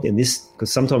done well in this,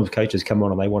 because sometimes coaches come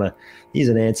on and they want to, here's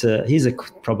an answer, here's a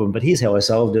problem, but here's how I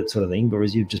solved it, sort of thing.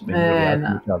 Whereas you've just been really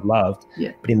open, which I've loved.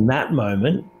 Yeah. But in that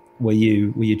moment, were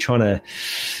you putting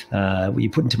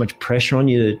too much pressure on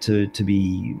you to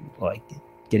be like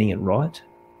getting it right?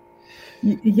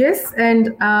 Yes,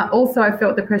 and also I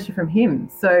felt the pressure from him.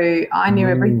 So I knew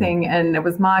everything, and it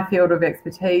was my field of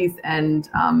expertise, and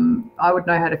I would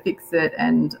know how to fix it.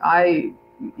 And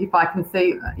if I can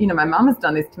see, my mum has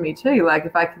done this to me too. Like,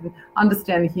 if I can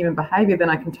understand the human behaviour, then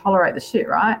I can tolerate the shit,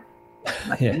 right?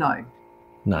 Like, no.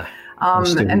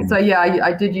 And so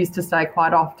I did used to say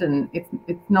quite often,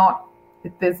 it's not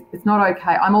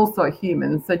okay. I'm also a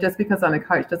human. So just because I'm a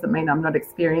coach doesn't mean I'm not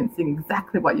experiencing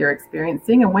exactly what you're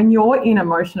experiencing. And when you're in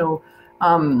emotional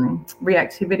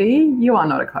reactivity, you are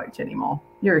not a coach anymore.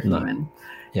 You're a human.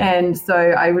 Yeah. And so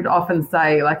I would often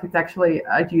say, like, it's actually,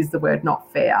 I'd use the word not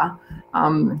fair,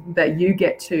 that you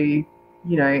get to,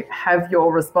 have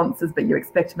your responses, but you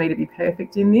expect me to be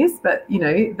perfect in this. But,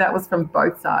 that was from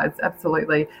both sides,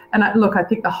 absolutely. And I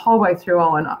think the whole way through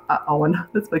Owen,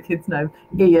 that's my kid's name,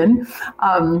 Ian,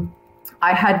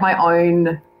 I had my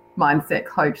own mindset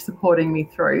coach supporting me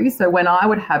through. So when I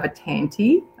would have a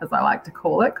tanty, as I like to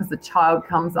call it, because the child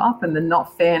comes up and the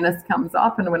not fairness comes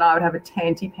up, and when I would have a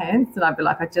tanty pants, and I'd be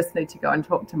like, I just need to go and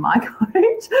talk to my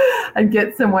coach and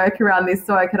get some work around this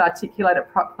so I could articulate it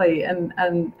properly.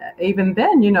 And even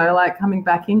then, like coming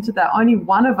back into that, only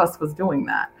one of us was doing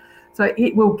that. So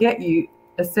it will get you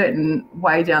a certain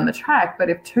way down the track. But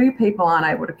if two people aren't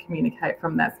able to communicate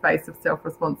from that space of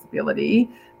self-responsibility,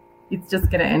 it's just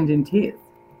going to end in tears.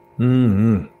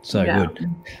 Mm-hmm. So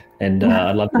good. And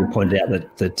I'd love to point out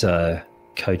that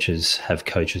coaches have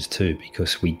coaches too,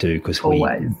 because we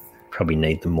probably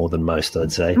need them more than most,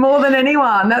 I'd say. More than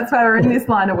anyone. That's why we're in this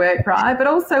line of work, right? But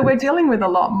also we're dealing with a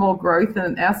lot more growth,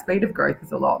 and our speed of growth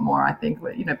is a lot more, I think.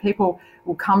 People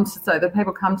will come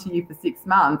to you for 6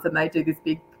 months and they do this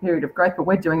big period of growth, but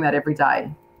we're doing that every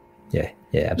day. Yeah,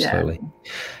 absolutely.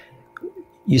 Yeah.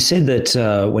 You said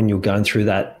that when you were going through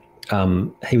that,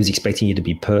 he was expecting you to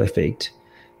be perfect.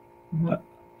 Mm-hmm. I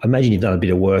imagine you've done a bit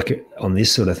of work on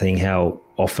this sort of thing, how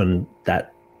often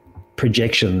that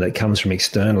projection that comes from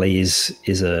externally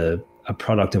is a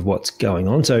product of what's going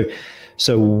on. So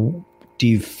do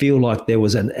you feel like there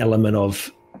was an element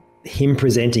of him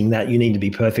presenting that you need to be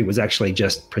perfect was actually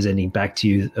just presenting back to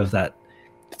you of that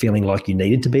feeling like you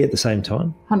needed to be at the same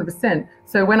time? 100%.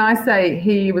 So when I say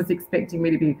he was expecting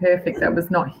me to be perfect, that was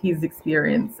not his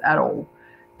experience at all.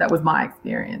 That was my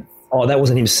experience. Oh, that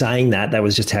wasn't him saying that. That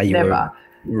was just how you were.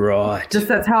 Right. Just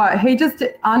that's how he just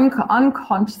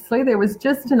unconsciously, there was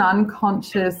just an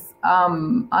unconscious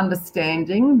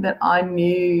understanding that I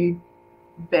knew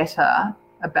better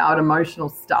about emotional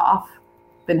stuff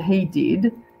than he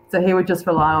did. So he would just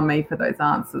rely on me for those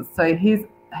answers. So he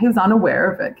was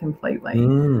unaware of it completely.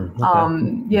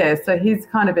 Okay. So his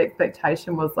kind of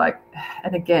expectation was like,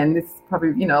 and again, this is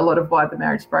probably, a lot of why the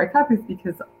marriage broke up is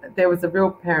because there was a real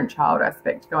parent-child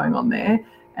aspect going on there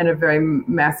and a very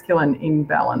masculine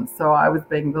imbalance. So I was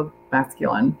being the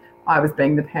masculine, I was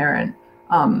being the parent.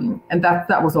 And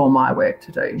that was all my work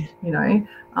to do,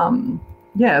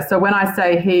 So when I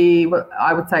say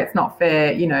I would say it's not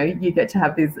fair, you get to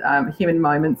have these human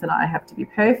moments and I have to be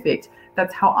perfect.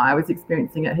 That's how I was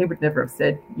experiencing it. He would never have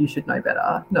said, you should know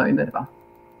better. No, never.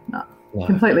 No. Wow.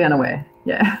 Completely unaware.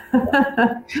 Yeah.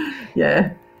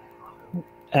 Yeah.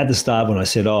 At the start when I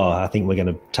said, I think we're going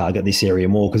to target this area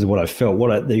more because of what I felt,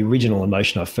 the original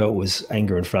emotion I felt was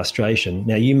anger and frustration.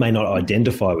 Now, you may not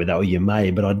identify with that, or you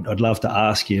may, but I'd love to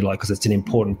ask you, because it's an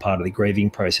important part of the grieving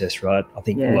process, right? I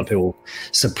think a lot of people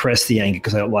suppress the anger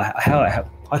because they're like, how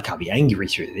I can't be angry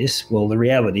through this. Well, the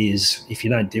reality is if you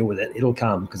don't deal with it, it'll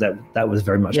come, because that was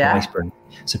very much my experience.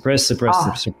 Suppressed,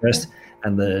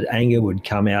 and the anger would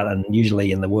come out, and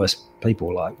usually in the worst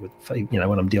people, like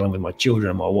when I'm dealing with my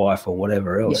children, my wife, or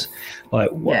whatever else.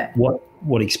 Like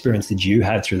what experience did you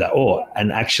have through that?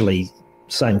 And actually,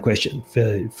 same question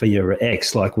for your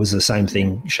ex. Like, was the same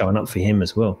thing showing up for him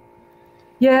as well?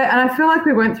 Yeah, and I feel like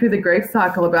we went through the grief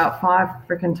cycle about 5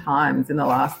 freaking times in the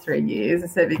last 3 years. I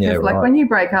said because when you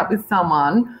break up with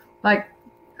someone, like,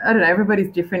 I don't know,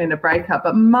 everybody's different in a breakup,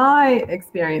 but my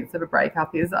experience of a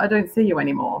breakup is I don't see you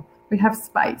anymore. We have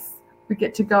space. We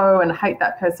get to go and hate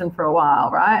that person for a while,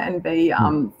 right? And be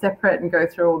separate and go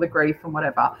through all the grief and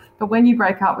whatever. But when you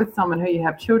break up with someone who you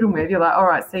have children with, you're like, all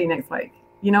right, see you next week.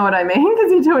 You know what I mean?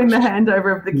 Because you're doing the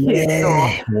handover of the kids.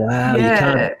 Wow.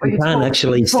 You can't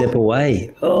actually step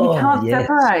away. You can't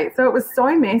separate. So it was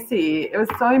so messy. It was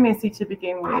so messy to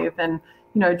begin with. And,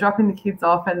 dropping the kids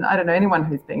off. And I don't know, anyone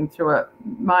who's been through it,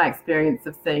 my experience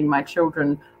of seeing my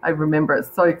children, I remember it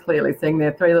so clearly, seeing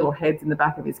their 3 little heads in the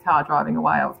back of his car driving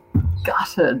away. I was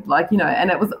gutted,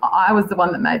 and I was the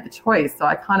one that made the choice. So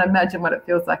I can't imagine what it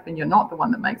feels like when you're not the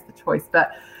one that makes the choice.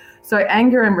 But so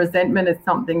anger and resentment is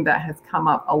something that has come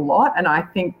up a lot. And I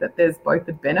think that there's both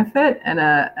a benefit and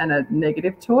a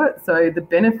negative to it. So the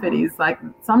benefit is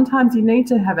sometimes you need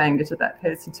to have anger to that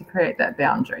person to create that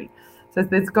boundary. So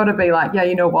there's got to be I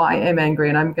am angry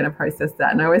and I'm going to process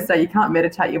that. And I always say you can't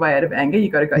meditate your way out of anger. You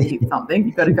got to go hit something.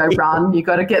 You got to go run. You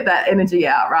got to get that energy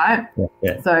out, right?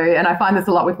 Yeah. So, and I find this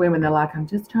a lot with women. They're like, I'm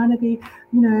just trying to be,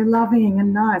 loving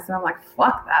and nice. And I'm like,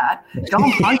 fuck that. Go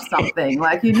and punch something.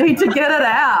 You need to get it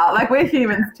out. We're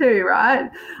humans too,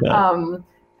 right? Yeah.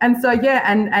 And so,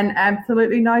 and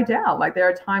absolutely no doubt. There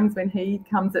are times when he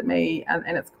comes at me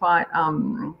and it's quite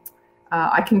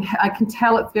I can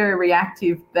tell it's very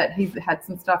reactive, that he's had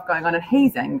some stuff going on and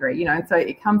he's angry, you know, and so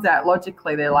it comes out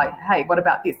logically. They're like, hey, what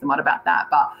about this and what about that?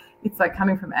 But it's like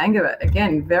coming from anger,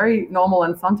 again, very normal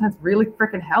and sometimes really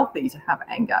freaking healthy to have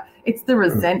anger. It's the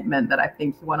resentment that I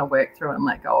think you want to work through and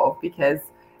let go of, because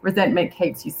resentment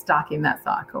keeps you stuck in that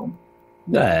cycle.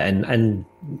 Yeah, and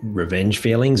revenge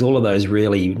feelings, all of those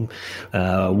really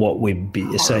what we'd be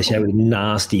associated with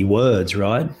nasty words,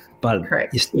 right? But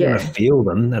Correct. you still got to feel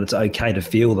them, and it's okay to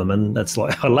feel them. And that's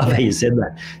like, I love how you said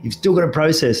that. You've still got to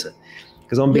process it.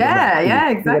 Because I'm big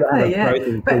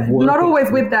exactly. But not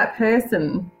always with that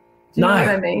person. Do you know what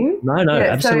I mean? No,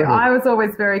 absolutely. So I was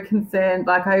always very concerned.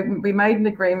 Like we made an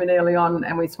agreement early on,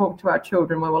 and we talked to our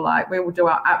children. We were like, we will do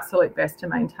our absolute best to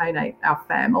maintain our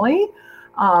family.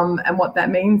 And what that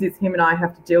means is him and I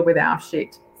have to deal with our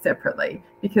shit separately,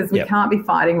 because we can't be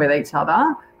fighting with each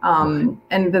other. And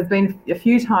there's been a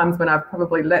few times when I've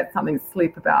probably let something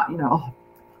slip about, you know, oh,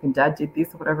 fucking dad did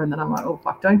this or whatever, and then I'm like, oh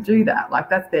fuck, don't do that. Like,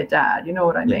 that's their dad, you know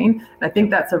what I mean? And I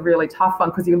think that's a really tough one,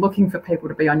 because you're looking for people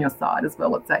to be on your side as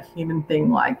well. It's that human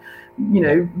thing, like, you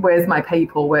know, where's my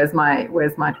people, where's my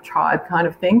tribe kind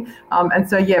of thing. And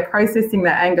so processing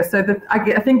that anger. So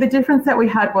I think the difference that we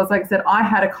had was, like I said, I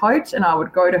had a coach and I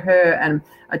would go to her and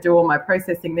I do all my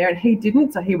processing there, and he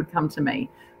didn't, so he would come to me.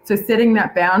 So setting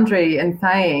that boundary and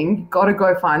saying, you've got to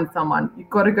go find someone, you've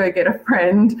got to go get a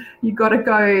friend, you've got to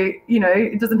go, you know,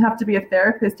 it doesn't have to be a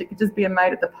therapist, it could just be a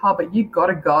mate at the pub, but you've got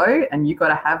to go and you've got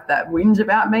to have that whinge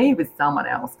about me with someone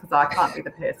else, because I can't be the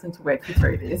person to work you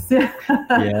through this.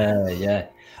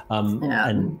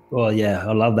 And well,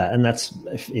 I love that. And that's,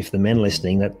 if the men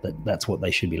listening, that's what they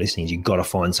should be listening, is you've got to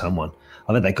find someone.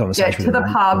 I've had that conversation. Get to the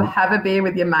pub, have a beer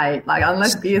with your mate. Like,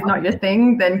 unless beer's not your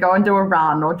thing, then go and do a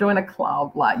run or join a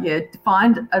club. Like,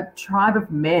 find a tribe of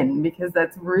men, because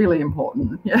that's really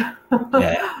important. Yeah,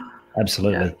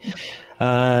 absolutely.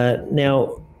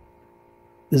 Now,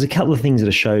 there's a couple of things that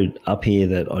are showed up here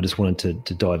that I just wanted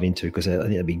to dive into, because I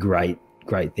think it'd be great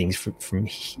things for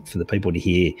the people to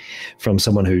hear from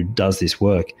someone who does this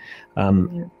work.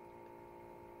 I'm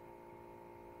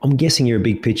guessing you're a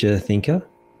big picture thinker.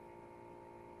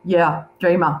 Yeah,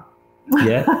 dreamer.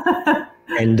 Yeah.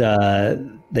 And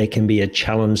there can be a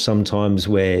challenge sometimes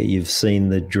where you've seen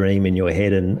the dream in your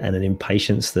head and an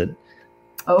impatience that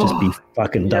just be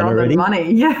fucking done already.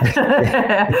 Money.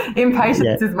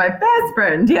 Impatience is my best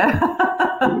friend.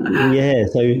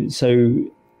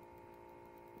 So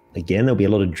again, there'll be a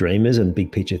lot of dreamers and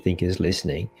big picture thinkers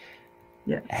listening.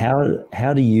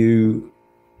 How do you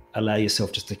allow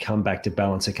yourself just to come back to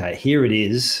balance? Okay, here it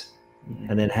is.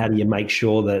 And then how do you make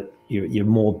sure that you're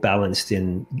more balanced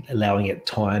in allowing it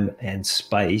time and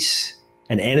space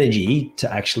and energy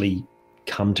to actually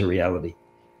come to reality?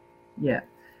 Yeah.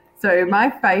 So my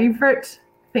favorite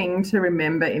thing to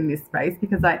remember in this space,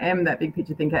 because I am that big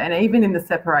picture thinker, and even in the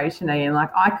separation, Ian, like,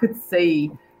 I could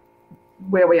see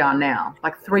where we are now,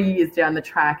 like 3 years down the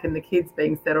track, and the kids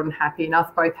being settled and happy, and us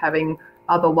both having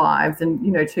other lives and,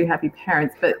 you know, two happy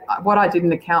parents. But what I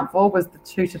didn't account for was the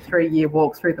 2 to 3 year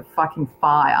walk through the fucking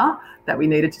fire that we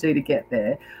needed to do to get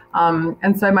there.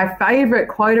 And so my favorite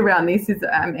quote around this is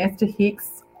Esther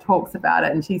Hicks talks about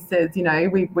it, and she says, you know,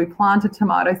 we plant a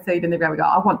tomato seed in the ground. We go,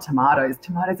 I want tomatoes.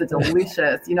 Tomatoes are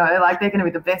delicious. You know, like, they're going to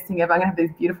be the best thing ever. I'm going to have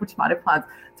these beautiful tomato plants.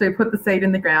 So we put the seed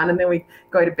in the ground, and then we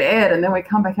go to bed, and then we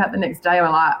come back out the next day and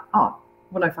we're like, oh,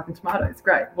 well, no fucking tomatoes.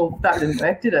 Great. Well, that didn't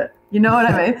work, did it? You know what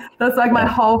I mean? That's like my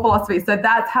whole philosophy. So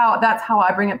that's how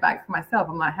I bring it back for myself.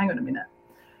 I'm like, hang on a minute.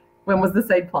 When was the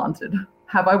seed planted?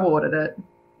 Have I watered it?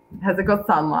 Has it got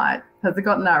sunlight? Has it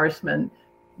got nourishment?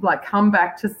 Like, come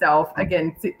back to self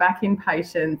again, sit back in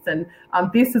patience. And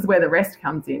this is where the rest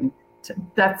comes in.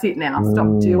 That's it now.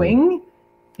 Stop doing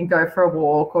and go for a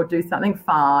walk or do something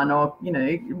fun, or, you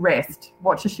know, rest,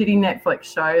 watch a shitty Netflix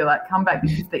show, like, come back,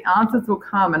 because the answers will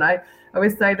come. And I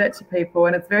always say that to people,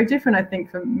 and it's very different, I think,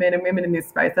 for men and women in this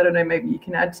space. I don't know, maybe you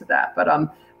can add to that, but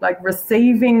like,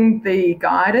 receiving the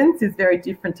guidance is very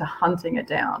different to hunting it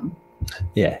down.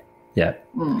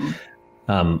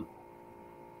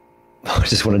 I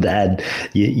just wanted to add,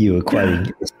 you were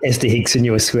quoting Esther Hicks and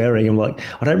you were swearing. I'm like,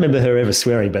 I don't remember her ever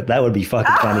swearing, but that would be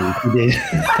fucking funny if you did.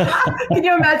 Can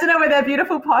you imagine her with her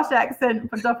beautiful posh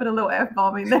accent dropping a little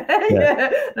F-bomb in there?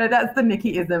 Yeah. No, that's the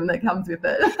Nicky-ism that comes with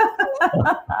it.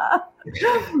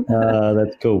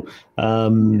 That's cool.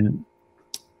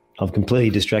 I've completely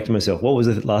distracted myself. What was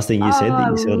the last thing you said that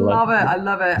you said? I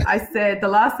love it. I said, the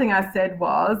last thing I said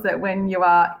was that when you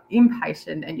are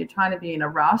impatient and you're trying to be in a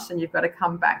rush and you've got to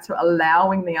come back to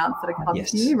allowing the answer to come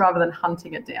to you rather than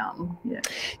hunting it down. Yeah.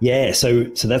 Yeah. So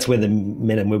that's where the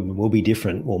men and women will be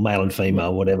different, or male and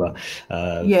female, whatever.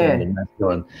 Feminine,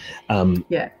 masculine.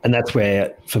 And that's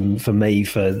where, for me,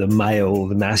 for the male,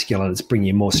 the masculine, it's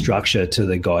bringing more structure to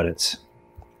the guidance.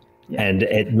 Yeah. And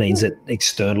it means that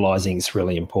externalizing is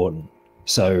really important.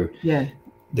 So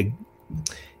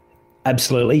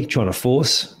absolutely trying to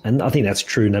force, and I think that's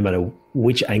true no matter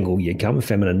which angle you come,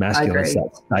 feminine, masculine, it's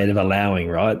that state of allowing,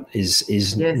 right,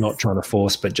 is not trying to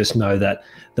force, but just know that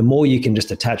the more you can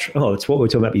just attach, it's what we were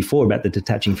talking about before about the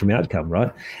detaching from outcome,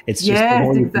 right? It's just the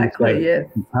more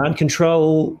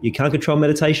you can't control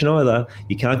meditation either.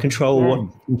 You can't control what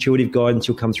intuitive guidance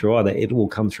will come through either. It will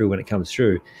come through when it comes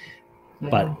through.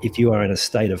 But if you are in a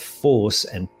state of force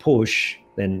and push,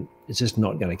 then it's just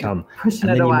not going to come. Pushing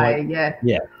it away,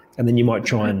 And then you might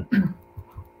try and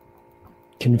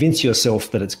convince yourself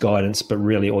that it's guidance, but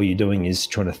really all you're doing is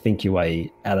trying to think your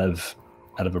way out of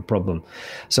a problem.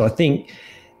 So I think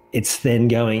it's then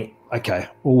going, okay,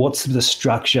 well, what's the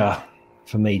structure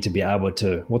for me to be able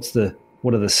to, what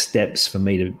are the steps for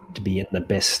me to be in the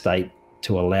best state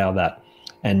to allow that?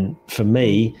 And for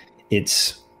me,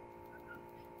 it's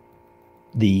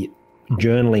the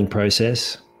journaling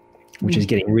process, which is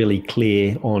getting really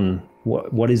clear on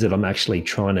what is it I'm actually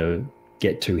trying to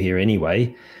get to here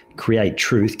anyway, create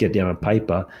truth, get down on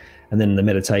paper, and then the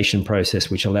meditation process,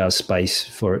 which allows space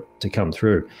for it to come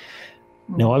through.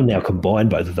 Now, I've now combined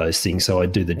both of those things, so I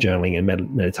do the journaling and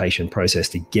meditation process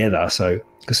together. So,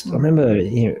 because I remember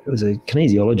it was a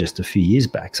kinesiologist a few years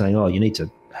back saying, you need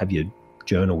to have your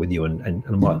journal with you, and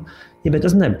I'm like, but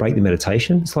doesn't that break the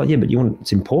meditation? It's like, but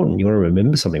it's important. You want to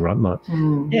remember something, right? I'm like,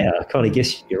 I kind of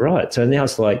guess you're right. So now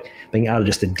it's like being able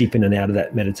just to dip in and out of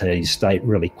that meditative state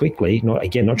really quickly. Not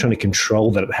trying to control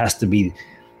that it has to be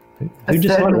a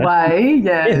certain way.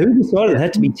 Who decided it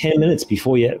had to be 10 minutes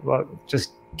before you,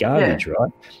 just garbage,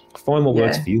 right? Find what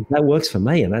works for you. That works for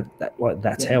me, and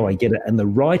that's how I get it. And the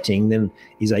writing then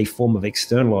is a form of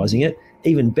externalizing it.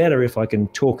 Even better if I can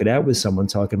talk it out with someone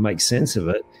so I can make sense of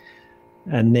it.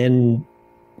 And then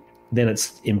it's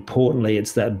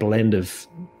that blend of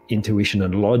intuition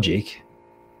and logic.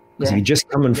 Because if you're just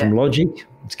coming from logic,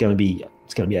 it's going to be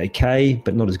okay,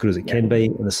 but not as good as it can be.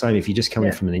 And the same if you're just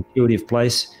coming from an intuitive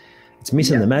place, it's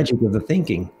missing the magic of the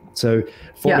thinking. So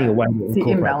finding a way to incorporate.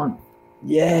 The imbalance.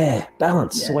 Yeah,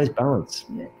 balance. It's always balance.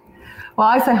 Yeah. Well,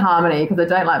 I say harmony because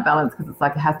I don't like balance because it's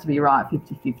like it has to be right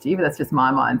 50-50, but that's just my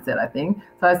mindset, I think.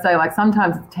 So I say like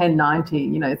sometimes it's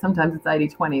 10-90, sometimes it's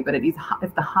 80-20, but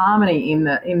it's the harmony in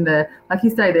the like you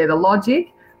say there, the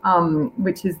logic,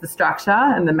 which is the structure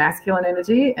and the masculine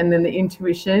energy, and then the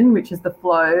intuition, which is the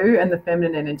flow and the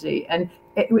feminine energy. And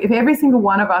if every single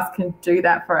one of us can do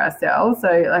that for ourselves, so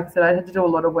like I said, I had to do a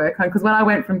lot of work on, because when I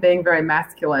went from being very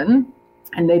masculine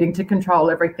and needing to control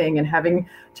everything and having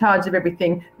charge of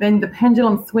everything, then the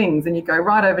pendulum swings and you go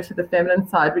right over to the feminine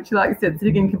side, which, like I said,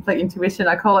 sitting in complete intuition.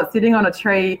 I call it sitting on a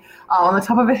tree on the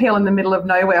top of a hill in the middle of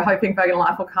nowhere, hoping fucking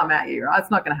life will come at you, right? It's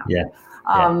not going to happen.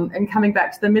 And coming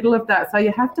back to the middle of that. So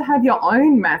you have to have your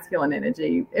own masculine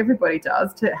energy. Everybody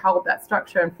does, to help that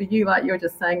structure. And for you, like you were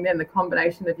just saying then, the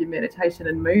combination of your meditation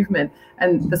and movement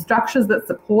and the structures that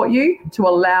support you to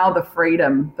allow the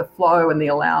freedom, the flow and the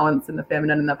allowance and the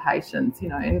feminine and the patience,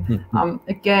 And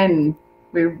again,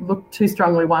 we look too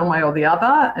strongly one way or the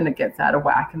other and it gets out of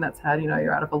whack, and that's how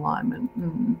you're out of alignment.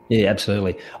 Yeah,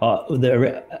 absolutely.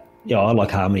 I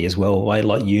like harmony as well. I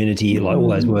like unity, like all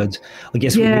those words. I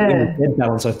guess when you said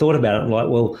balance, I thought about it and like,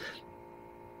 well,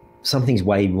 some things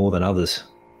weigh more than others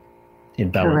in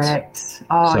balance. Correct.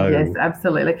 Yes,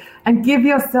 absolutely. And give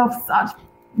yourself such,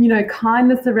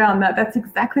 kindness around that. That's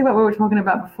exactly what we were talking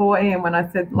about before, Ian, when I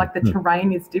said like the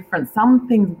terrain is different. Some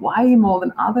things weigh more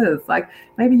than others. Like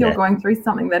maybe you're going through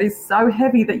something that is so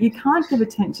heavy that you can't give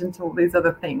attention to all these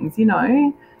other things,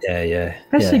 Yeah.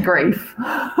 Especially grief.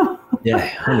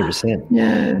 100%.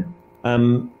 Yeah.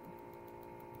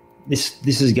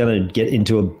 This is going to get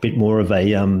into a bit more of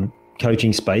a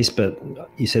coaching space, but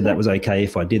you said that was okay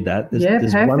if I did that. There's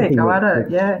perfect. One thing Go at it.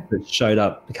 that showed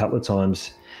up a couple of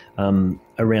times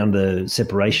around the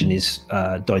separation is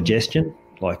digestion,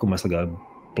 like almost like a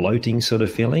bloating sort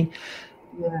of feeling.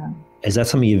 Yeah. Is that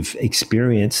something you've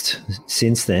experienced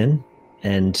since then?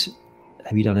 And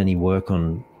have you done any work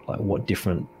on like what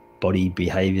different body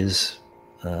behaviors?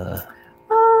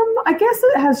 I guess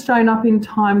it has shown up in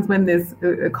times when there's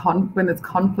when there's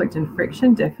conflict and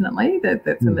friction. Definitely,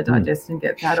 that's when the digestion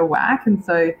gets out of whack, and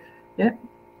so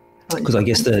because I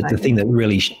guess the thing that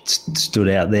really stood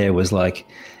out there was like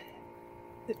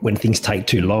when things take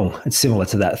too long. It's similar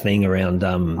to that thing around,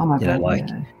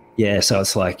 so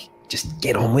it's like, just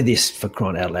get on with this, for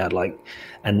crying out loud. Like,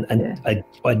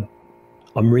 I'm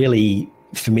really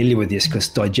familiar with this because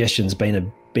digestion's been a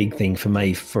big thing for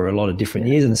me for a lot of different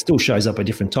years, and it still shows up at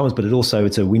different times, but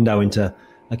it's a window into,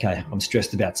 okay, I'm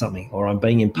stressed about something, or I'm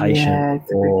being impatient,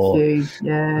 or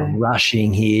I'm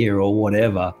rushing here, or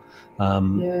whatever.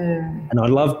 And I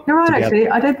love... You're right, actually.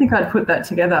 I don't think I'd put that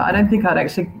together. I don't think I'd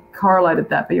actually correlated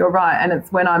that, but you're right. And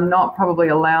it's when I'm not probably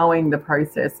allowing the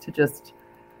process to just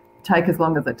take as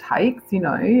long as it takes,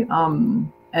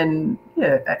 and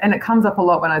it comes up a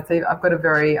lot when I see... I've got a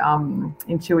very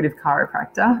intuitive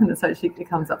chiropractor, and so it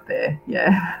comes up there.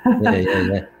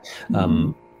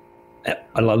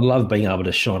 I love being able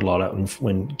to shine light out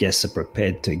when guests are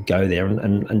prepared to go there.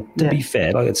 And to be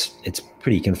fair, like it's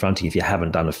pretty confronting if you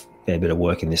haven't done a fair bit of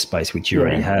work in this space, which you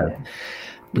already have,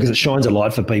 because it shines a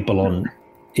light for people on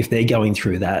if they're going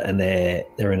through that and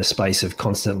they're in a space of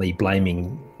constantly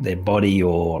blaming their body,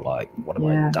 or like, what have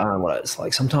I done? What it's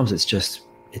like, sometimes it's just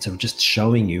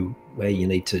showing you where you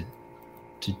need to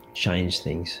change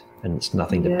things. And it's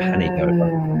nothing to panic over.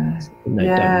 Don't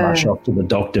rush off to the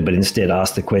doctor, but instead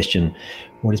ask the question,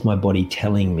 what is my body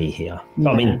telling me here?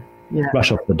 I mean,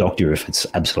 rush off to the doctor if it's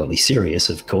absolutely serious,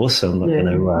 of course. I'm not going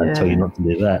to tell you not to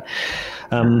do that.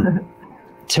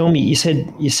 Tell me, you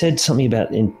said something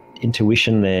about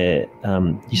intuition there.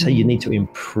 You say you need to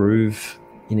improve.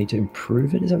 You need to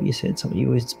improve it. Is that what you said? Something you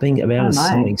were speaking about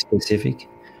something specific?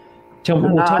 Tell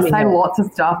me I say lots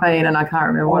of stuff, Ian, and I can't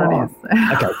remember what it is.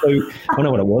 Okay, so I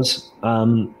know what it was.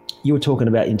 You were talking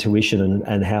about intuition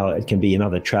and how it can be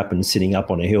another trap and sitting up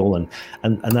on a hill, and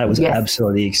that was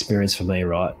absolutely the experience for me,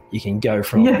 right? You can go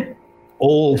from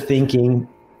all thinking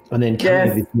and then come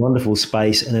to this wonderful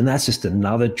space, and then that's just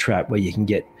another trap where you can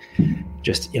get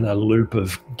just in a loop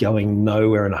of going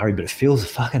nowhere in a hurry, but it feels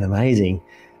fucking amazing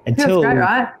until... Feels great,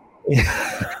 right?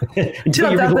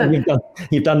 until you realize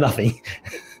you've done nothing.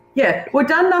 Yeah, well,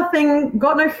 done nothing,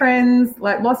 got no friends,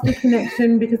 like lost your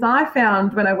connection, because I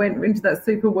found when I went into that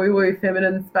super woo-woo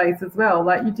feminine space as well,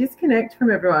 like you disconnect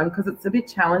from everyone because it's a bit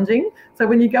challenging. So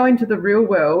when you go into the real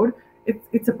world,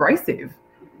 it's abrasive,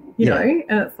 you know,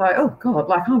 and it's like, oh God,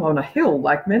 like I'm on a hill,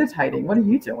 like meditating. What are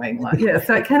you doing? Like,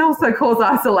 so it can also cause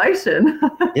isolation.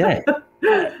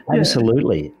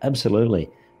 Absolutely.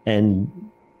 And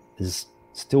there's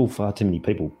still far too many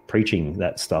people preaching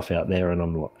that stuff out there,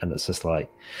 and it's just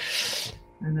like,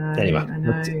 I know.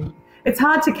 Anyway, it's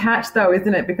hard to catch though,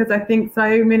 isn't it? Because I think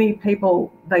so many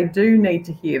people, they do need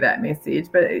to hear that message,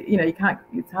 but you can't.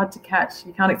 It's hard to catch.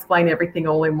 You can't explain everything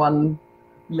all in one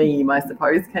meme, I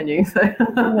suppose, can you? So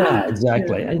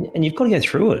exactly, and you've got to go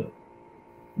through it.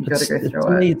 You've got to go through it.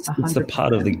 To me, it's the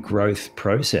part of the growth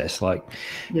process. Like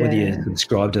whether you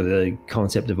subscribe to the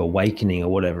concept of awakening or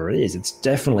whatever it is, it's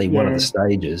definitely one of the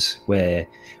stages where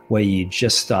you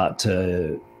just start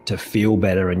to feel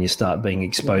better, and you start being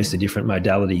exposed to different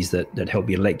modalities that help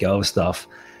you let go of stuff.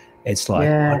 It's like,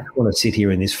 I don't want to sit here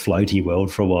in this floaty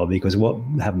world for a while, because what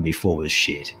happened before was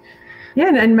shit.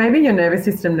 Yeah, and maybe your nervous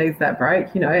system needs that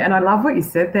break, and I love what you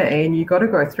said there, Ian. You got to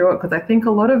go through it, because I think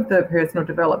a lot of the personal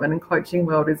development and coaching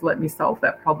world is let me solve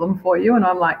that problem for you. And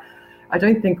I'm like, I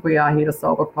don't think we are here to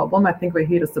solve a problem. I think we're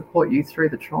here to support you through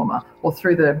the trauma or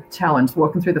through the challenge,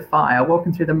 walking through the fire,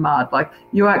 walking through the mud. Like,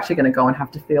 you're actually going to go and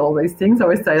have to feel all these things. I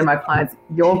always say to my clients,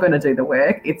 you're going to do the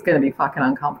work. It's going to be fucking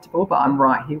uncomfortable, but I'm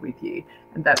right here with you.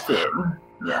 And that's it.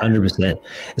 100%.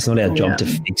 It's not our job to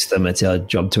fix them. It's our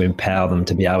job to empower them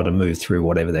to be able to move through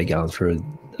whatever they're going through.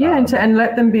 And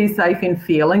let them be safe in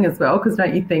feeling as well, because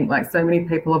don't you think, like, so many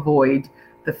people avoid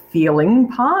the feeling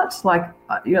part? Like,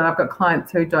 I've got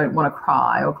clients who don't want to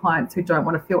cry, or clients who don't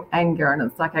want to feel anger, and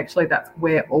it's like, actually that's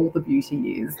where all the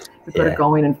beauty is. You've got to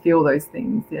go in and feel those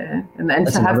things, and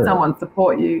to have someone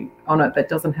support you on it that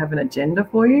doesn't have an agenda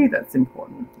for you, that's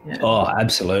important. Oh,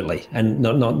 absolutely. And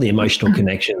not the emotional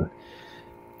connection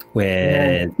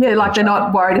where like they're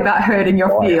not worried about hurting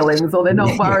your feelings, or they're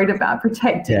not worried about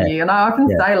protecting you. And I often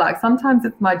say, like, sometimes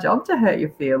it's my job to hurt your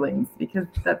feelings, because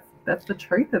that's the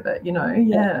truth of it,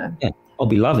 I'll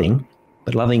be loving,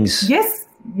 but loving's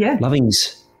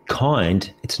loving's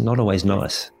kind. It's not always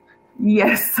nice.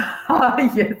 Yes.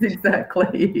 Yes,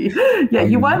 exactly.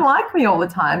 You won't like me all the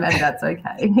time, and that's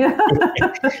okay.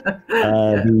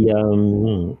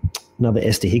 Another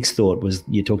Esther Hicks thought was,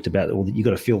 you talked about you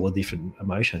got to feel all the different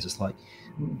emotions. It's like,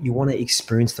 you want to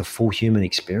experience the full human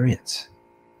experience.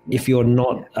 If you're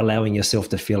not allowing yourself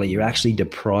to feel it, you're actually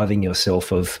depriving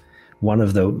yourself of one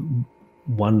of the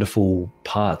wonderful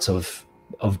parts of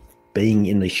being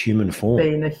in the human form.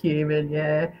 Being a human,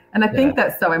 yeah. And I think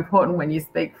that's so important when you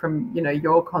speak from,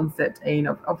 your concept, Ian,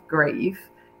 of grief.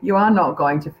 You are not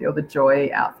going to feel the joy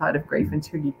outside of grief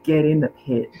until you get in the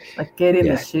pit, like get in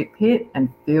the shit pit and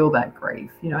feel that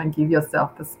grief, and give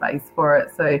yourself the space for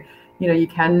it. So, you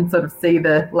can sort of see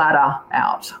the ladder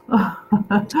out.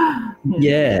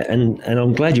 Yeah. And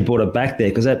I'm glad you brought it back there,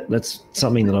 because that's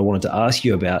something that I wanted to ask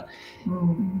you about.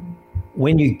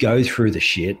 When you go through the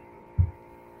shit,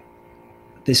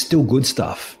 there's still good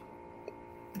stuff.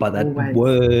 But that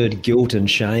word guilt and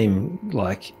shame,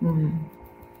 like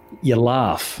you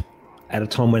laugh at a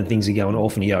time when things are going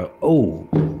off and you go, oh,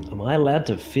 am I allowed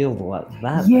to feel like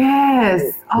that?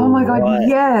 Yes. Oh my God,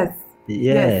 yes.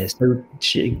 Yeah. So,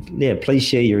 please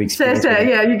share your experience. Share.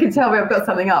 Yeah, you can tell me I've got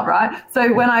something up, right?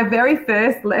 So when I very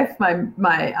first left my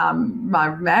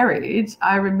marriage,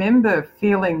 I remember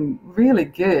feeling really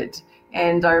good.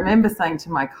 And I remember saying to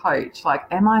my coach, like,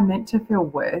 am I meant to feel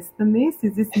worse than this?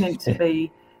 Is this meant to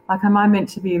be, like, am I meant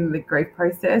to be in the grief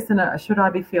process? And should I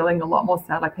be feeling a lot more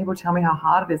sad? Like, people tell me how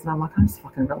hard it is. And I'm like, I'm just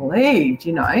fucking relieved,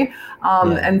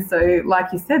 And so,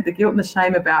 like you said, the guilt and the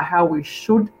shame about how we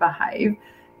should behave.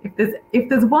 If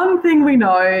there's one thing we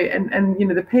know, and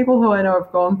the people who I know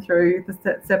have gone through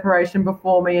the separation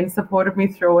before me and supported me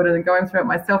through it and going through it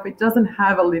myself, it doesn't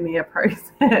have a linear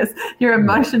process. Your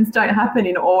emotions don't happen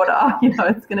in order.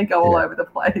 It's going to go all over the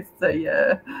place. So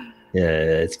yeah,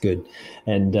 it's good.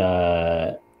 And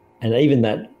even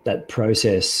that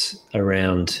process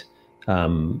around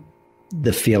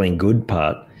the feeling good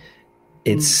part,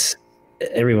 it's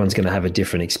everyone's going to have a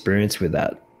different experience with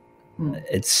that.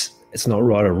 It's not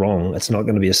right or wrong. It's not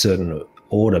going to be a certain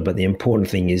order. But the important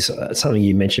thing is something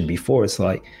you mentioned before. It's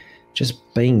like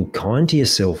just being kind to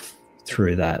yourself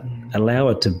through that. Allow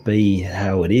it to be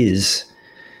how it is,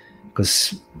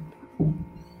 because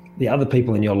the other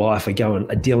people in your life are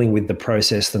dealing with the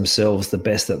process themselves the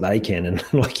best that they can. And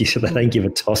like you said, they don't give a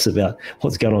toss about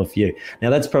what's going on for you. Now,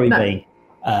 that's probably being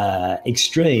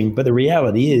extreme, but the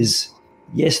reality is,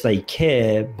 yes, they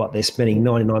care, but they're spending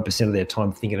 99% of their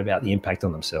time thinking about the impact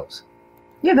on themselves.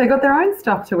 Yeah, they got their own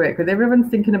stuff to work with. Everyone's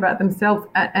thinking about themselves,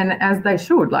 and as they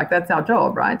should. Like, that's our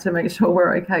job, right? To make sure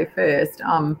we're okay first.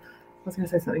 I was going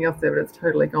to say something else there, but it's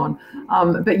totally gone.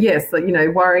 But yes,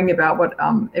 worrying about what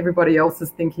everybody else is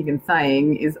thinking and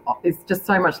saying is just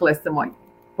so much less than what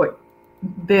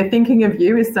they're thinking of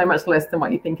you is so much less than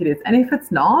what you think it is. And if it's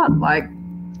not, like,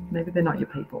 maybe they're not your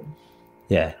people.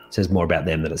 Yeah, it says more about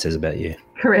them than it says about you.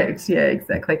 Correct. Yeah,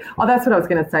 exactly. Oh, that's what I was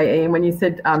going to say, Ian, when you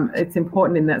said it's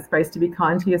important in that space to be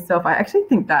kind to yourself. I actually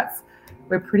think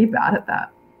we're pretty bad at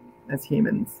that as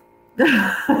humans. We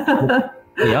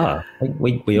are.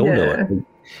 We all do it.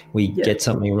 We get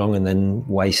something wrong and then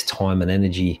waste time and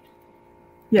energy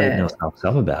beating ourselves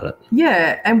up about it.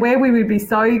 Yeah, and where we would be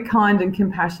so kind and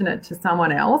compassionate to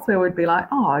someone else, where we'd be like,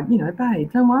 oh,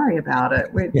 babe, don't worry about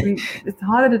it. It's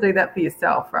harder to do that for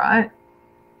yourself, right?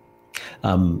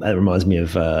 That reminds me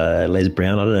of Les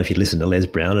Brown. I don't know if you listen to Les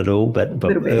Brown at all, but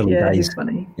early days, he's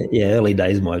funny. Yeah, early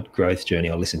days of my growth journey,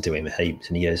 I listened to him heaps,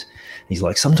 and he's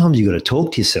like, sometimes you got to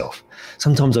talk to yourself.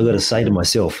 Sometimes I got to say to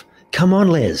myself, "Come on,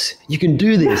 Les, you can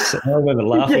do this." And I remember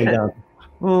laughing, going,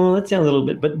 "Oh, that sounds a little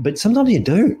bit," but sometimes you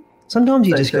do. Sometimes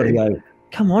you just got to go,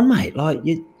 "Come on, mate!" Like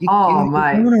you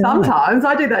mate. Sometimes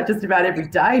I do that just about every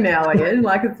day now, Ian.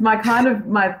 Like, it's my kind of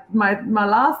my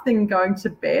last thing going to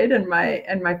bed, and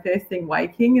my first thing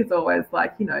waking is always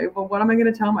like, well, what am I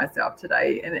going to tell myself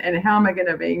today, and how am I going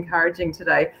to be encouraging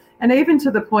today? And even to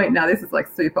the point now, this is like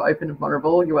super open and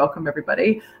vulnerable. You're welcome,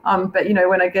 everybody. But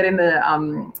when I get in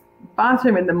the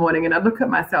bathroom in the morning and I look at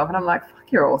myself and I'm like,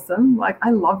 fuck, you're awesome. Like,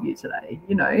 I love you today,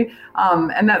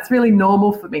 and that's really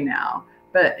normal for me now.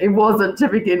 But it wasn't to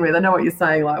begin with. I know what you're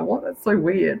saying, like, what? That's so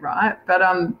weird, right? But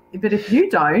if you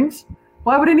don't,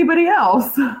 why would anybody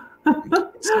else?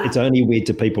 It's only weird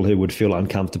to people who would feel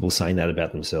uncomfortable saying that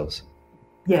about themselves.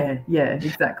 Yeah,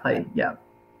 exactly. Yeah.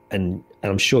 And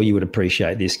I'm sure you would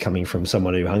appreciate this coming from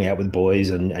someone who hung out with boys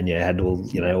and had all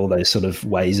those sort of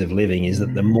ways of living, is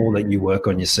that the more that you work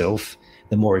on yourself,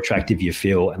 the more attractive you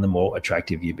feel and the more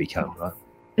attractive you become, right?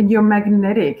 And you're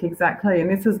magnetic, exactly. And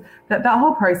this is that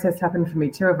whole process happened for me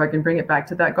too, if I can bring it back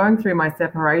to that. Going through my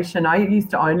separation, I used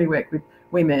to only work with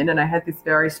women, and I had this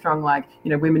very strong,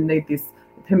 women need this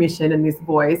permission and this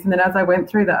voice. And then as I went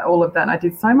through all of that, I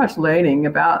did so much learning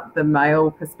about the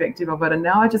male perspective of it. And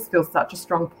now I just feel such a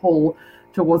strong pull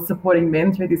towards supporting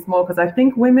men through this more, because I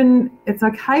think women, it's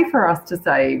okay for us to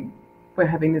say, we're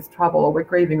having this trouble, or we're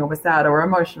grieving, or we're sad, or we're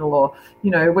emotional, or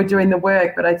we're doing the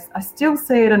work. But I still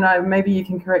see it, and maybe you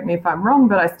can correct me if I'm wrong,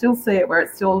 but I still see it where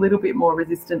it's still a little bit more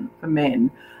resistant for men.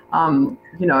 and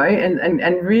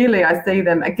really I see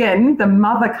them, again, the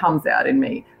mother comes out in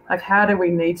me. Like, how do we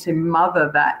need to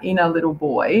mother that inner little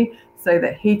boy so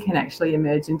that he can actually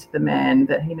emerge into the man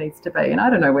that he needs to be? And I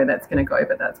don't know where that's going to go,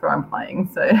 but that's where I'm playing.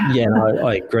 So yeah, no,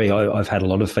 I agree. I've had a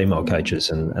lot of female coaches,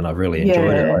 and I've really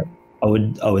enjoyed it.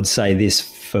 I would say this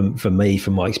for me,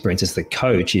 from my experience as the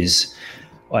coach, is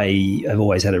I have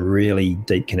always had a really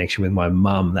deep connection with my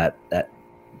mum, that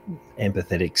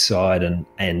empathetic side,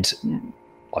 and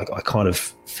I kind of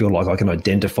feel like I can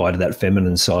identify to that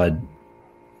feminine side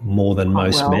more than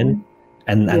most men.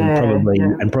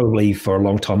 And probably for a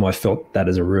long time I felt that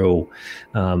as a real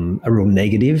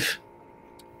negative.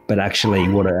 But actually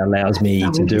what it allows me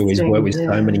to do is work with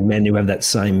so many men who have that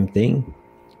same thing.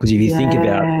 Because if you think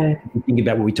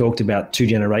about what we talked about 2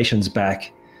 generations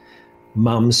back,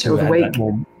 mums who had that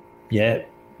more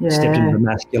stepped into the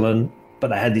masculine, but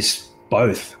they had this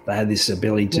both. They had this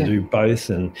ability to do both,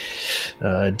 and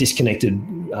disconnected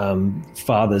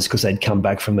fathers because they'd come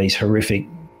back from these horrific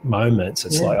moments.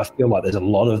 It's like I feel like there's a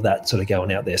lot of that sort of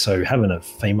going out there. So having a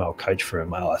female coach for a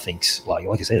male, I think's like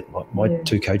I said, my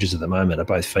 2 coaches at the moment are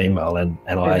both female, and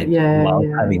I love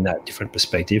having that different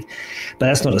perspective. But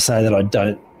that's not to say that I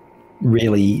don't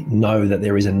really know that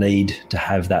there is a need to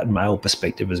have that male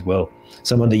perspective as well.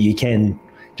 Someone that you can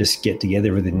just get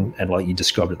together with, and like you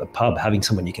described at the pub, having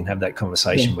someone you can have that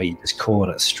conversation where you just call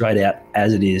it straight out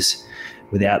as it is,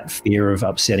 without fear of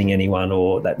upsetting anyone,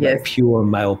 or that pure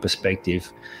male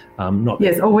perspective.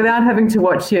 Or without having to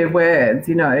watch your words,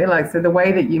 like, so the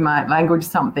way that you might language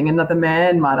something, another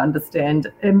man might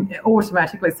understand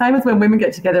automatically. Same as when women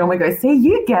get together and we go, see,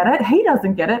 you get it, he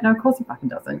doesn't get it. No, of course he fucking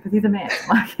doesn't, because he's a man.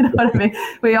 Like, you know what I mean?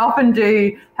 We often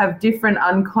do have different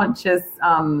unconscious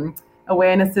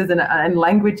awarenesses and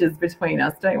languages between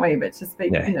us, don't we? But to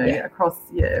speak, across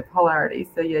polarity.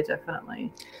 So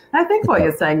definitely. And I think what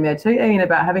you're saying there too, Ian,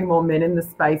 about having more men in the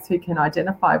space who can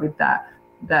identify with that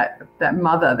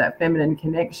mother, that feminine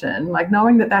connection, like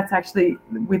knowing that that's actually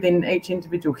within each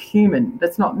individual human.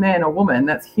 That's not man or woman,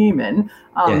 that's human.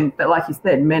 But like you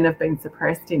said, men have been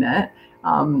suppressed in it,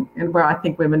 and where I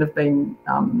think women have been.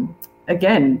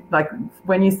 Again, like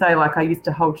when you say, like, I used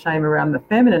to hold shame around the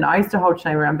feminine, I used to hold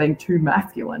shame around being too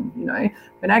masculine,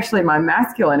 but actually my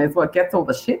masculine is what gets all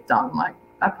the shit done. Like,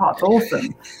 that part's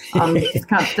awesome. Just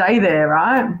can't stay there,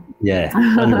 right? Yeah,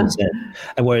 100%.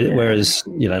 And whereas,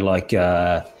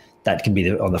 that can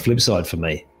be on the flip side for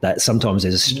me, that sometimes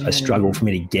there's a struggle for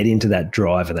me to get into that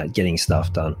drive and that getting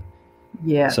stuff done.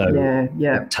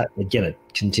 Again, it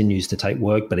continues to take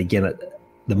work, but again,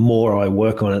 the more I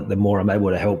work on it, the more I'm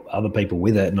able to help other people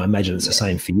with it. And I imagine it's the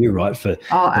same for you, right?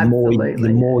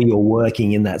 The more you're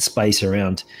working in that space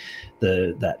around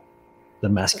the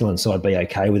masculine side, be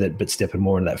okay with it, but stepping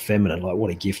more into that feminine, like, what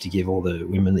a gift to give all the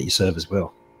women that you serve as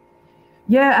well.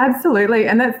 Yeah, absolutely.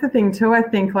 And that's the thing too, I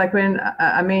think, like when,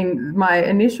 I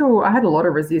had a lot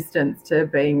of resistance to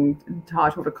being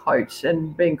titled a coach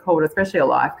and being called, especially a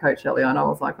life coach early on. I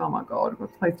was like, oh my God,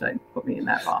 please don't put me in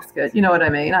that basket. You know what I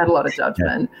mean? I had a lot of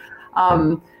judgment.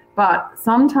 But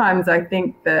sometimes I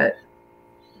think that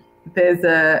there's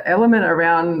a element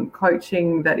around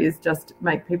coaching that is just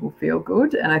make people feel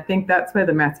good. And I think that's where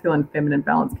the masculine feminine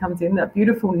balance comes in, that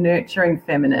beautiful nurturing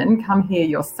feminine, come here,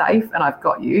 you're safe and I've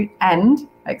got you, and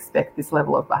I expect this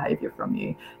level of behavior from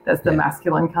you. That's the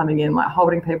masculine coming in, like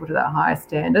holding people to that higher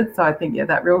standard. So I think,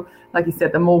 that real, like you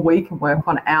said, the more we can work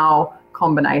on our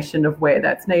combination of where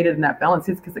that's needed and that balance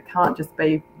is, because it can't just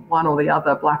be one or the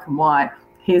other, black and white.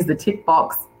 Here's the tick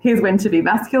box. Here's when to be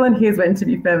masculine, here's when to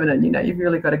be feminine. You've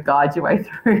really got to guide your way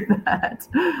through that.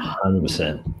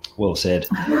 100%. Well said.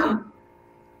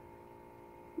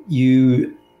 Your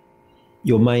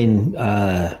main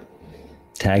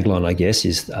tagline, I guess,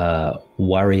 is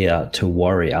warrior to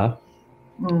warrior.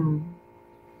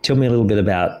 Tell me a little bit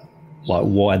about, like,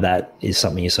 why that is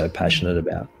something you're so passionate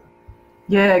about.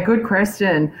 Yeah, good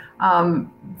question.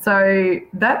 So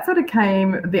that sort of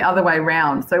came the other way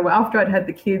round. So after I'd had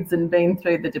the kids and been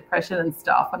through the depression and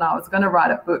stuff, and I was going to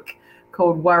write a book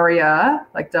called Warrior,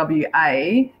 like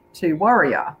WA to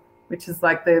Warrior, which is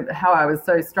like how I was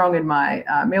so strong in my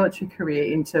military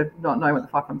career into not knowing what the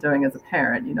fuck I'm doing as a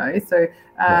parent, So,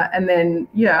 and then,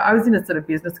 I was in a sort of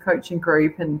business coaching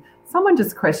group, and someone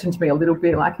just questioned me a little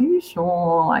bit, like, are you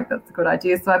sure? Like, that's a good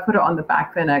idea. So I put it on the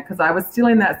back burner because I was still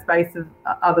in that space of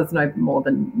others know more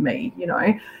than me,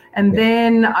 And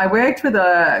then I worked with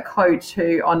a coach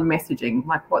who on messaging,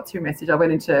 like, what's your message? I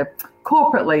went into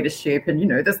corporate leadership and,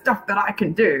 the stuff that I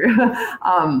can do.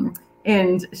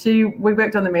 And we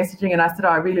worked on the messaging, and I said,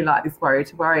 I really like this warrior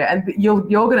to warrior. And you're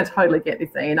going to totally get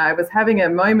this, Ian. I was having a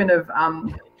moment of,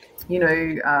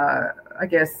 I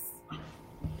guess,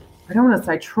 I don't want to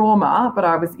say trauma, but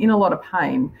I was in a lot of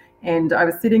pain. And I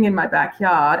was sitting in my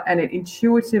backyard and it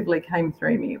intuitively came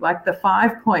through me. Like the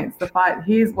 5 points,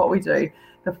 here's what we do.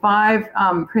 The 5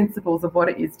 principles of what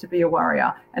it is to be a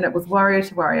warrior. And it was warrior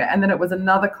to warrior. And then it was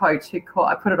another coach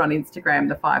I put it on Instagram,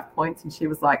 the 5 points. And she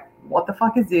was like, what the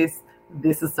fuck is this?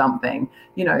 This is something,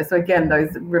 so again,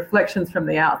 those reflections from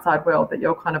the outside world that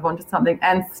you're kind of onto something.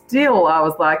 And still I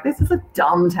was like, this is a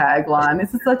dumb tagline.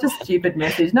 This is such a stupid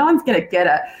message. No one's going to get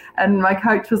it. And my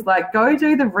coach was like, go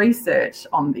do the research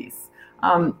on this.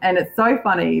 And it's so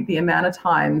funny the amount of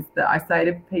times that I say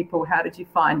to people, how did you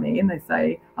find me? And they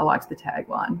say, I liked the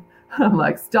tagline. I'm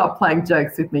like, stop playing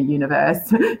jokes with me,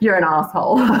 universe. You're an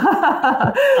asshole.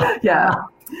 Yeah.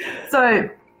 So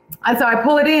I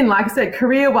pull it in, like I said,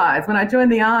 career-wise. When I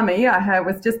joined the Army, I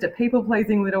was just a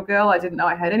people-pleasing little girl. I didn't know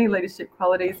I had any leadership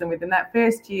qualities. And within that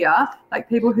first year, like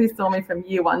people who saw me from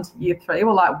year 1 to year 3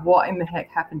 were like, what in the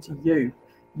heck happened to you?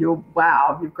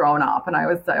 Wow, you've grown up. And I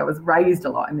was raised a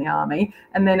lot in the Army.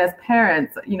 And then as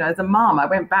parents, as a mum, I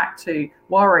went back to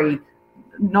worry,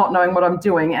 not knowing what I'm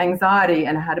doing, anxiety,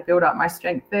 and how to build up my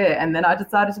strength there. And then I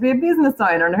decided to be a business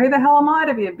owner. And who the hell am I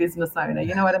to be a business owner?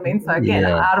 You know what I mean? So again,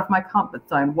 out of my comfort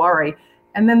zone, worry.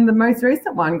 And then the most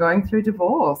recent one, going through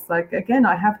divorce. Like, again,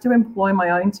 I have to employ my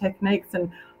own techniques. And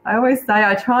I always say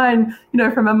I try and,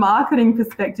 from a marketing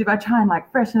perspective, I try and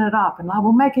like freshen it up and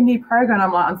we'll make a new program.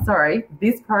 I'm like, I'm sorry,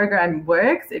 this program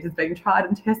works. It has been tried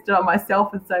and tested on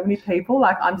myself and so many people.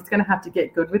 Like, I'm just going to have to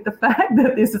get good with the fact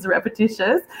that this is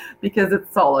repetitious because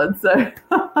it's solid. So,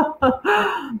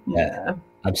 yeah,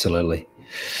 absolutely.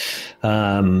 We're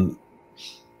going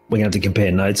to have to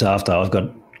compare notes after. I've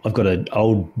got an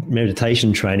old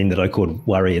meditation training that I called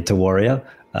Warrior to Warrior.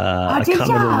 I can't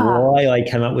remember why I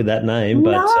came up with that name,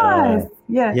 but nice.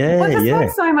 Well, it just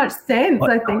makes so much sense,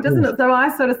 I think, doesn't it? So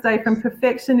I sort of say from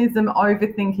perfectionism,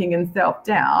 overthinking and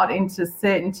self-doubt into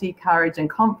certainty, courage and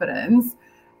confidence.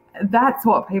 That's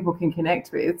what people can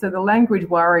connect with. So the language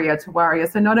warrior to warrior.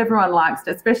 So not everyone likes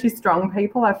it, especially strong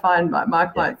people. I find my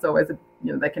clients always,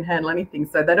 they can handle anything.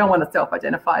 So they don't want to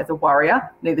self-identify as a warrior.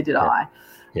 Neither did I.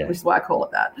 Yeah. Which is why I call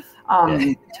it that,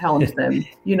 challenge them,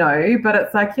 but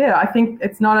it's like, I think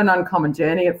it's not an uncommon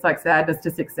journey. It's like sadness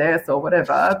to success or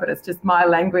whatever, but it's just my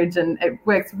language and it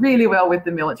works really well with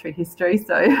the military history.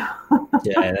 So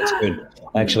yeah, that's good.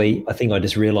 Actually, I think I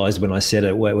just realized when I said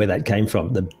it where that came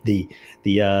from. The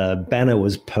banner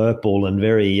was purple and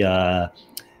very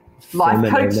life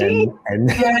coaching and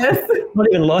yes. Not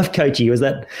even life coaching. It was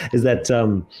that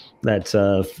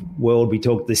world we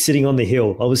talked, the sitting on the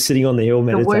hill. I was sitting on the hill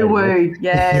meditating. The woo-woo.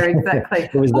 Yeah, exactly.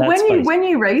 When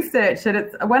you research it,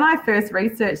 it's when I first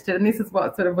researched it, and this is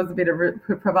what sort of was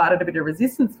provided a bit of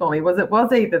resistance for me, was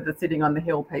either the sitting on the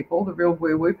hill people, the real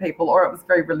woo-woo people, or it was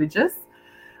very religious.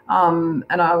 And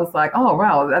I was like, oh,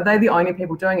 wow, are they the only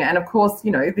people doing it? And of course,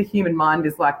 the human mind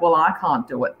is like, well, I can't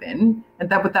do it then. And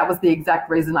that was the exact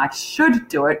reason I should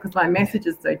do it, because my message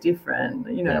is so different.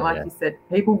 You said,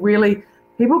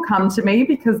 people come to me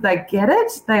because they get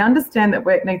it. They understand that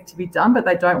work needs to be done, but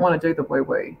they don't want to do the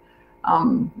woo-woo.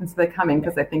 And so they come in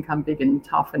because they think I'm big and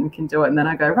tough and can do it. And then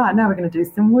I go, right, now we're going to do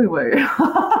some woo-woo.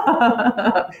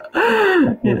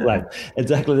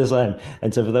 Exactly the same.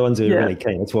 And so for the ones who are really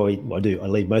keen, that's why I do. I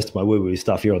leave most of my woo-woo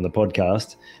stuff here on the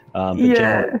podcast. But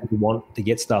generally, people want to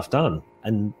get stuff done.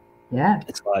 And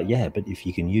it's like, but if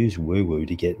you can use woo-woo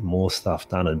to get more stuff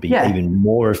done and be even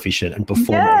more efficient and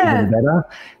perform even better,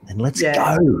 then let's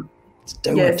go. Let's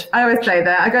do it. I always say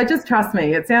that. I go, just trust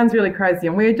me. It sounds really crazy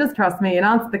and weird. Just trust me and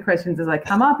answer the questions as they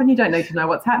come up, and you don't need to know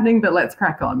what's happening, but let's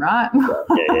crack on, right?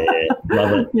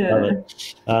 Love it. Love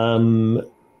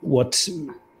it.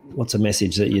 What's a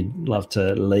message that you'd love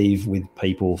to leave with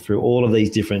people through all of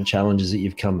these different challenges that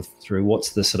you've come through?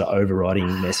 What's the sort of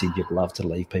overriding message you'd love to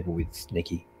leave people with,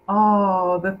 Nicky?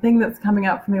 Oh, the thing that's coming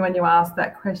up for me when you ask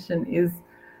that question is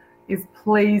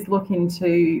please look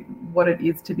into what it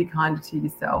is to be kinder to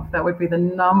yourself. That would be the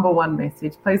number one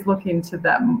message. Please look into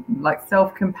that, like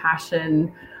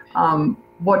self-compassion.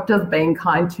 What does being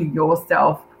kind to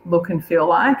yourself look and feel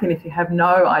like? And if you have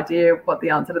no idea what the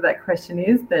answer to that question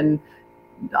is, then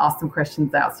ask some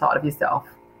questions outside of yourself.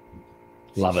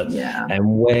 Love it. Yeah.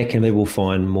 And where can people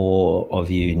find more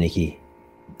of you, Nicky?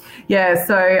 Yeah,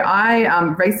 so I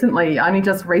only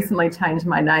just recently changed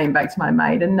my name back to my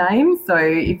maiden name. So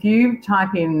if you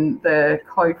type in the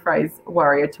code phrase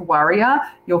warrior to warrior,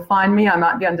 you'll find me. I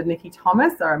might be under Nicky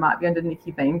Thomas or I might be under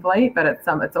Nicky Veenvliet, but it's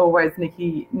always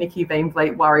Nicky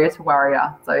Veenvliet, warrior to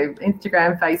warrior. So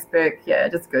Instagram, Facebook,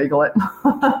 just Google it.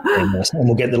 And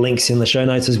we'll get the links in the show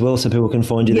notes as well so people can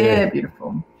find you there. Yeah,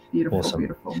 beautiful. Awesome.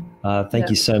 Beautiful. Thank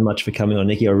you so much for coming on,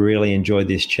 Nicky. I really enjoyed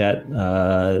this chat.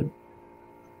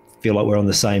 feel like we're on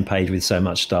the same page with so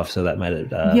much stuff. So that made it.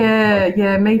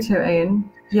 Yeah, me too,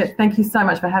 Ian. Yeah, thank you so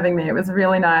much for having me. It was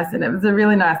really nice, and it was a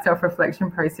really nice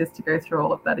self-reflection process to go through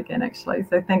all of that again, actually.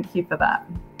 So thank you for that.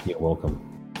 You're welcome.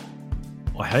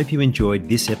 I hope you enjoyed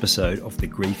this episode of the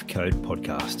Grief Code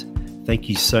podcast. Thank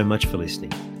you so much for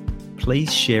listening.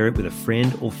 Please share it with a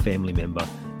friend or family member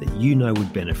that you know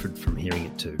would benefit from hearing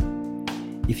it too.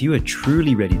 If you are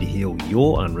truly ready to heal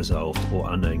your unresolved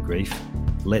or unknown grief,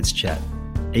 let's chat.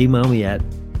 Email me at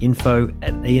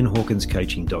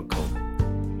info@ianhawkinscoaching.com.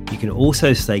 You can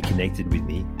also stay connected with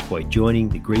me by joining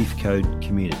the Grief Code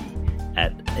community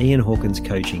at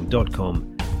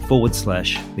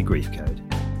ianhawkinscoaching.com/the Grief Code.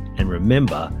 And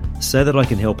remember, so that I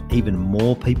can help even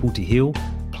more people to heal,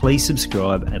 please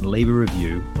subscribe and leave a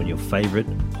review on your favourite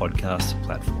podcast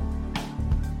platform.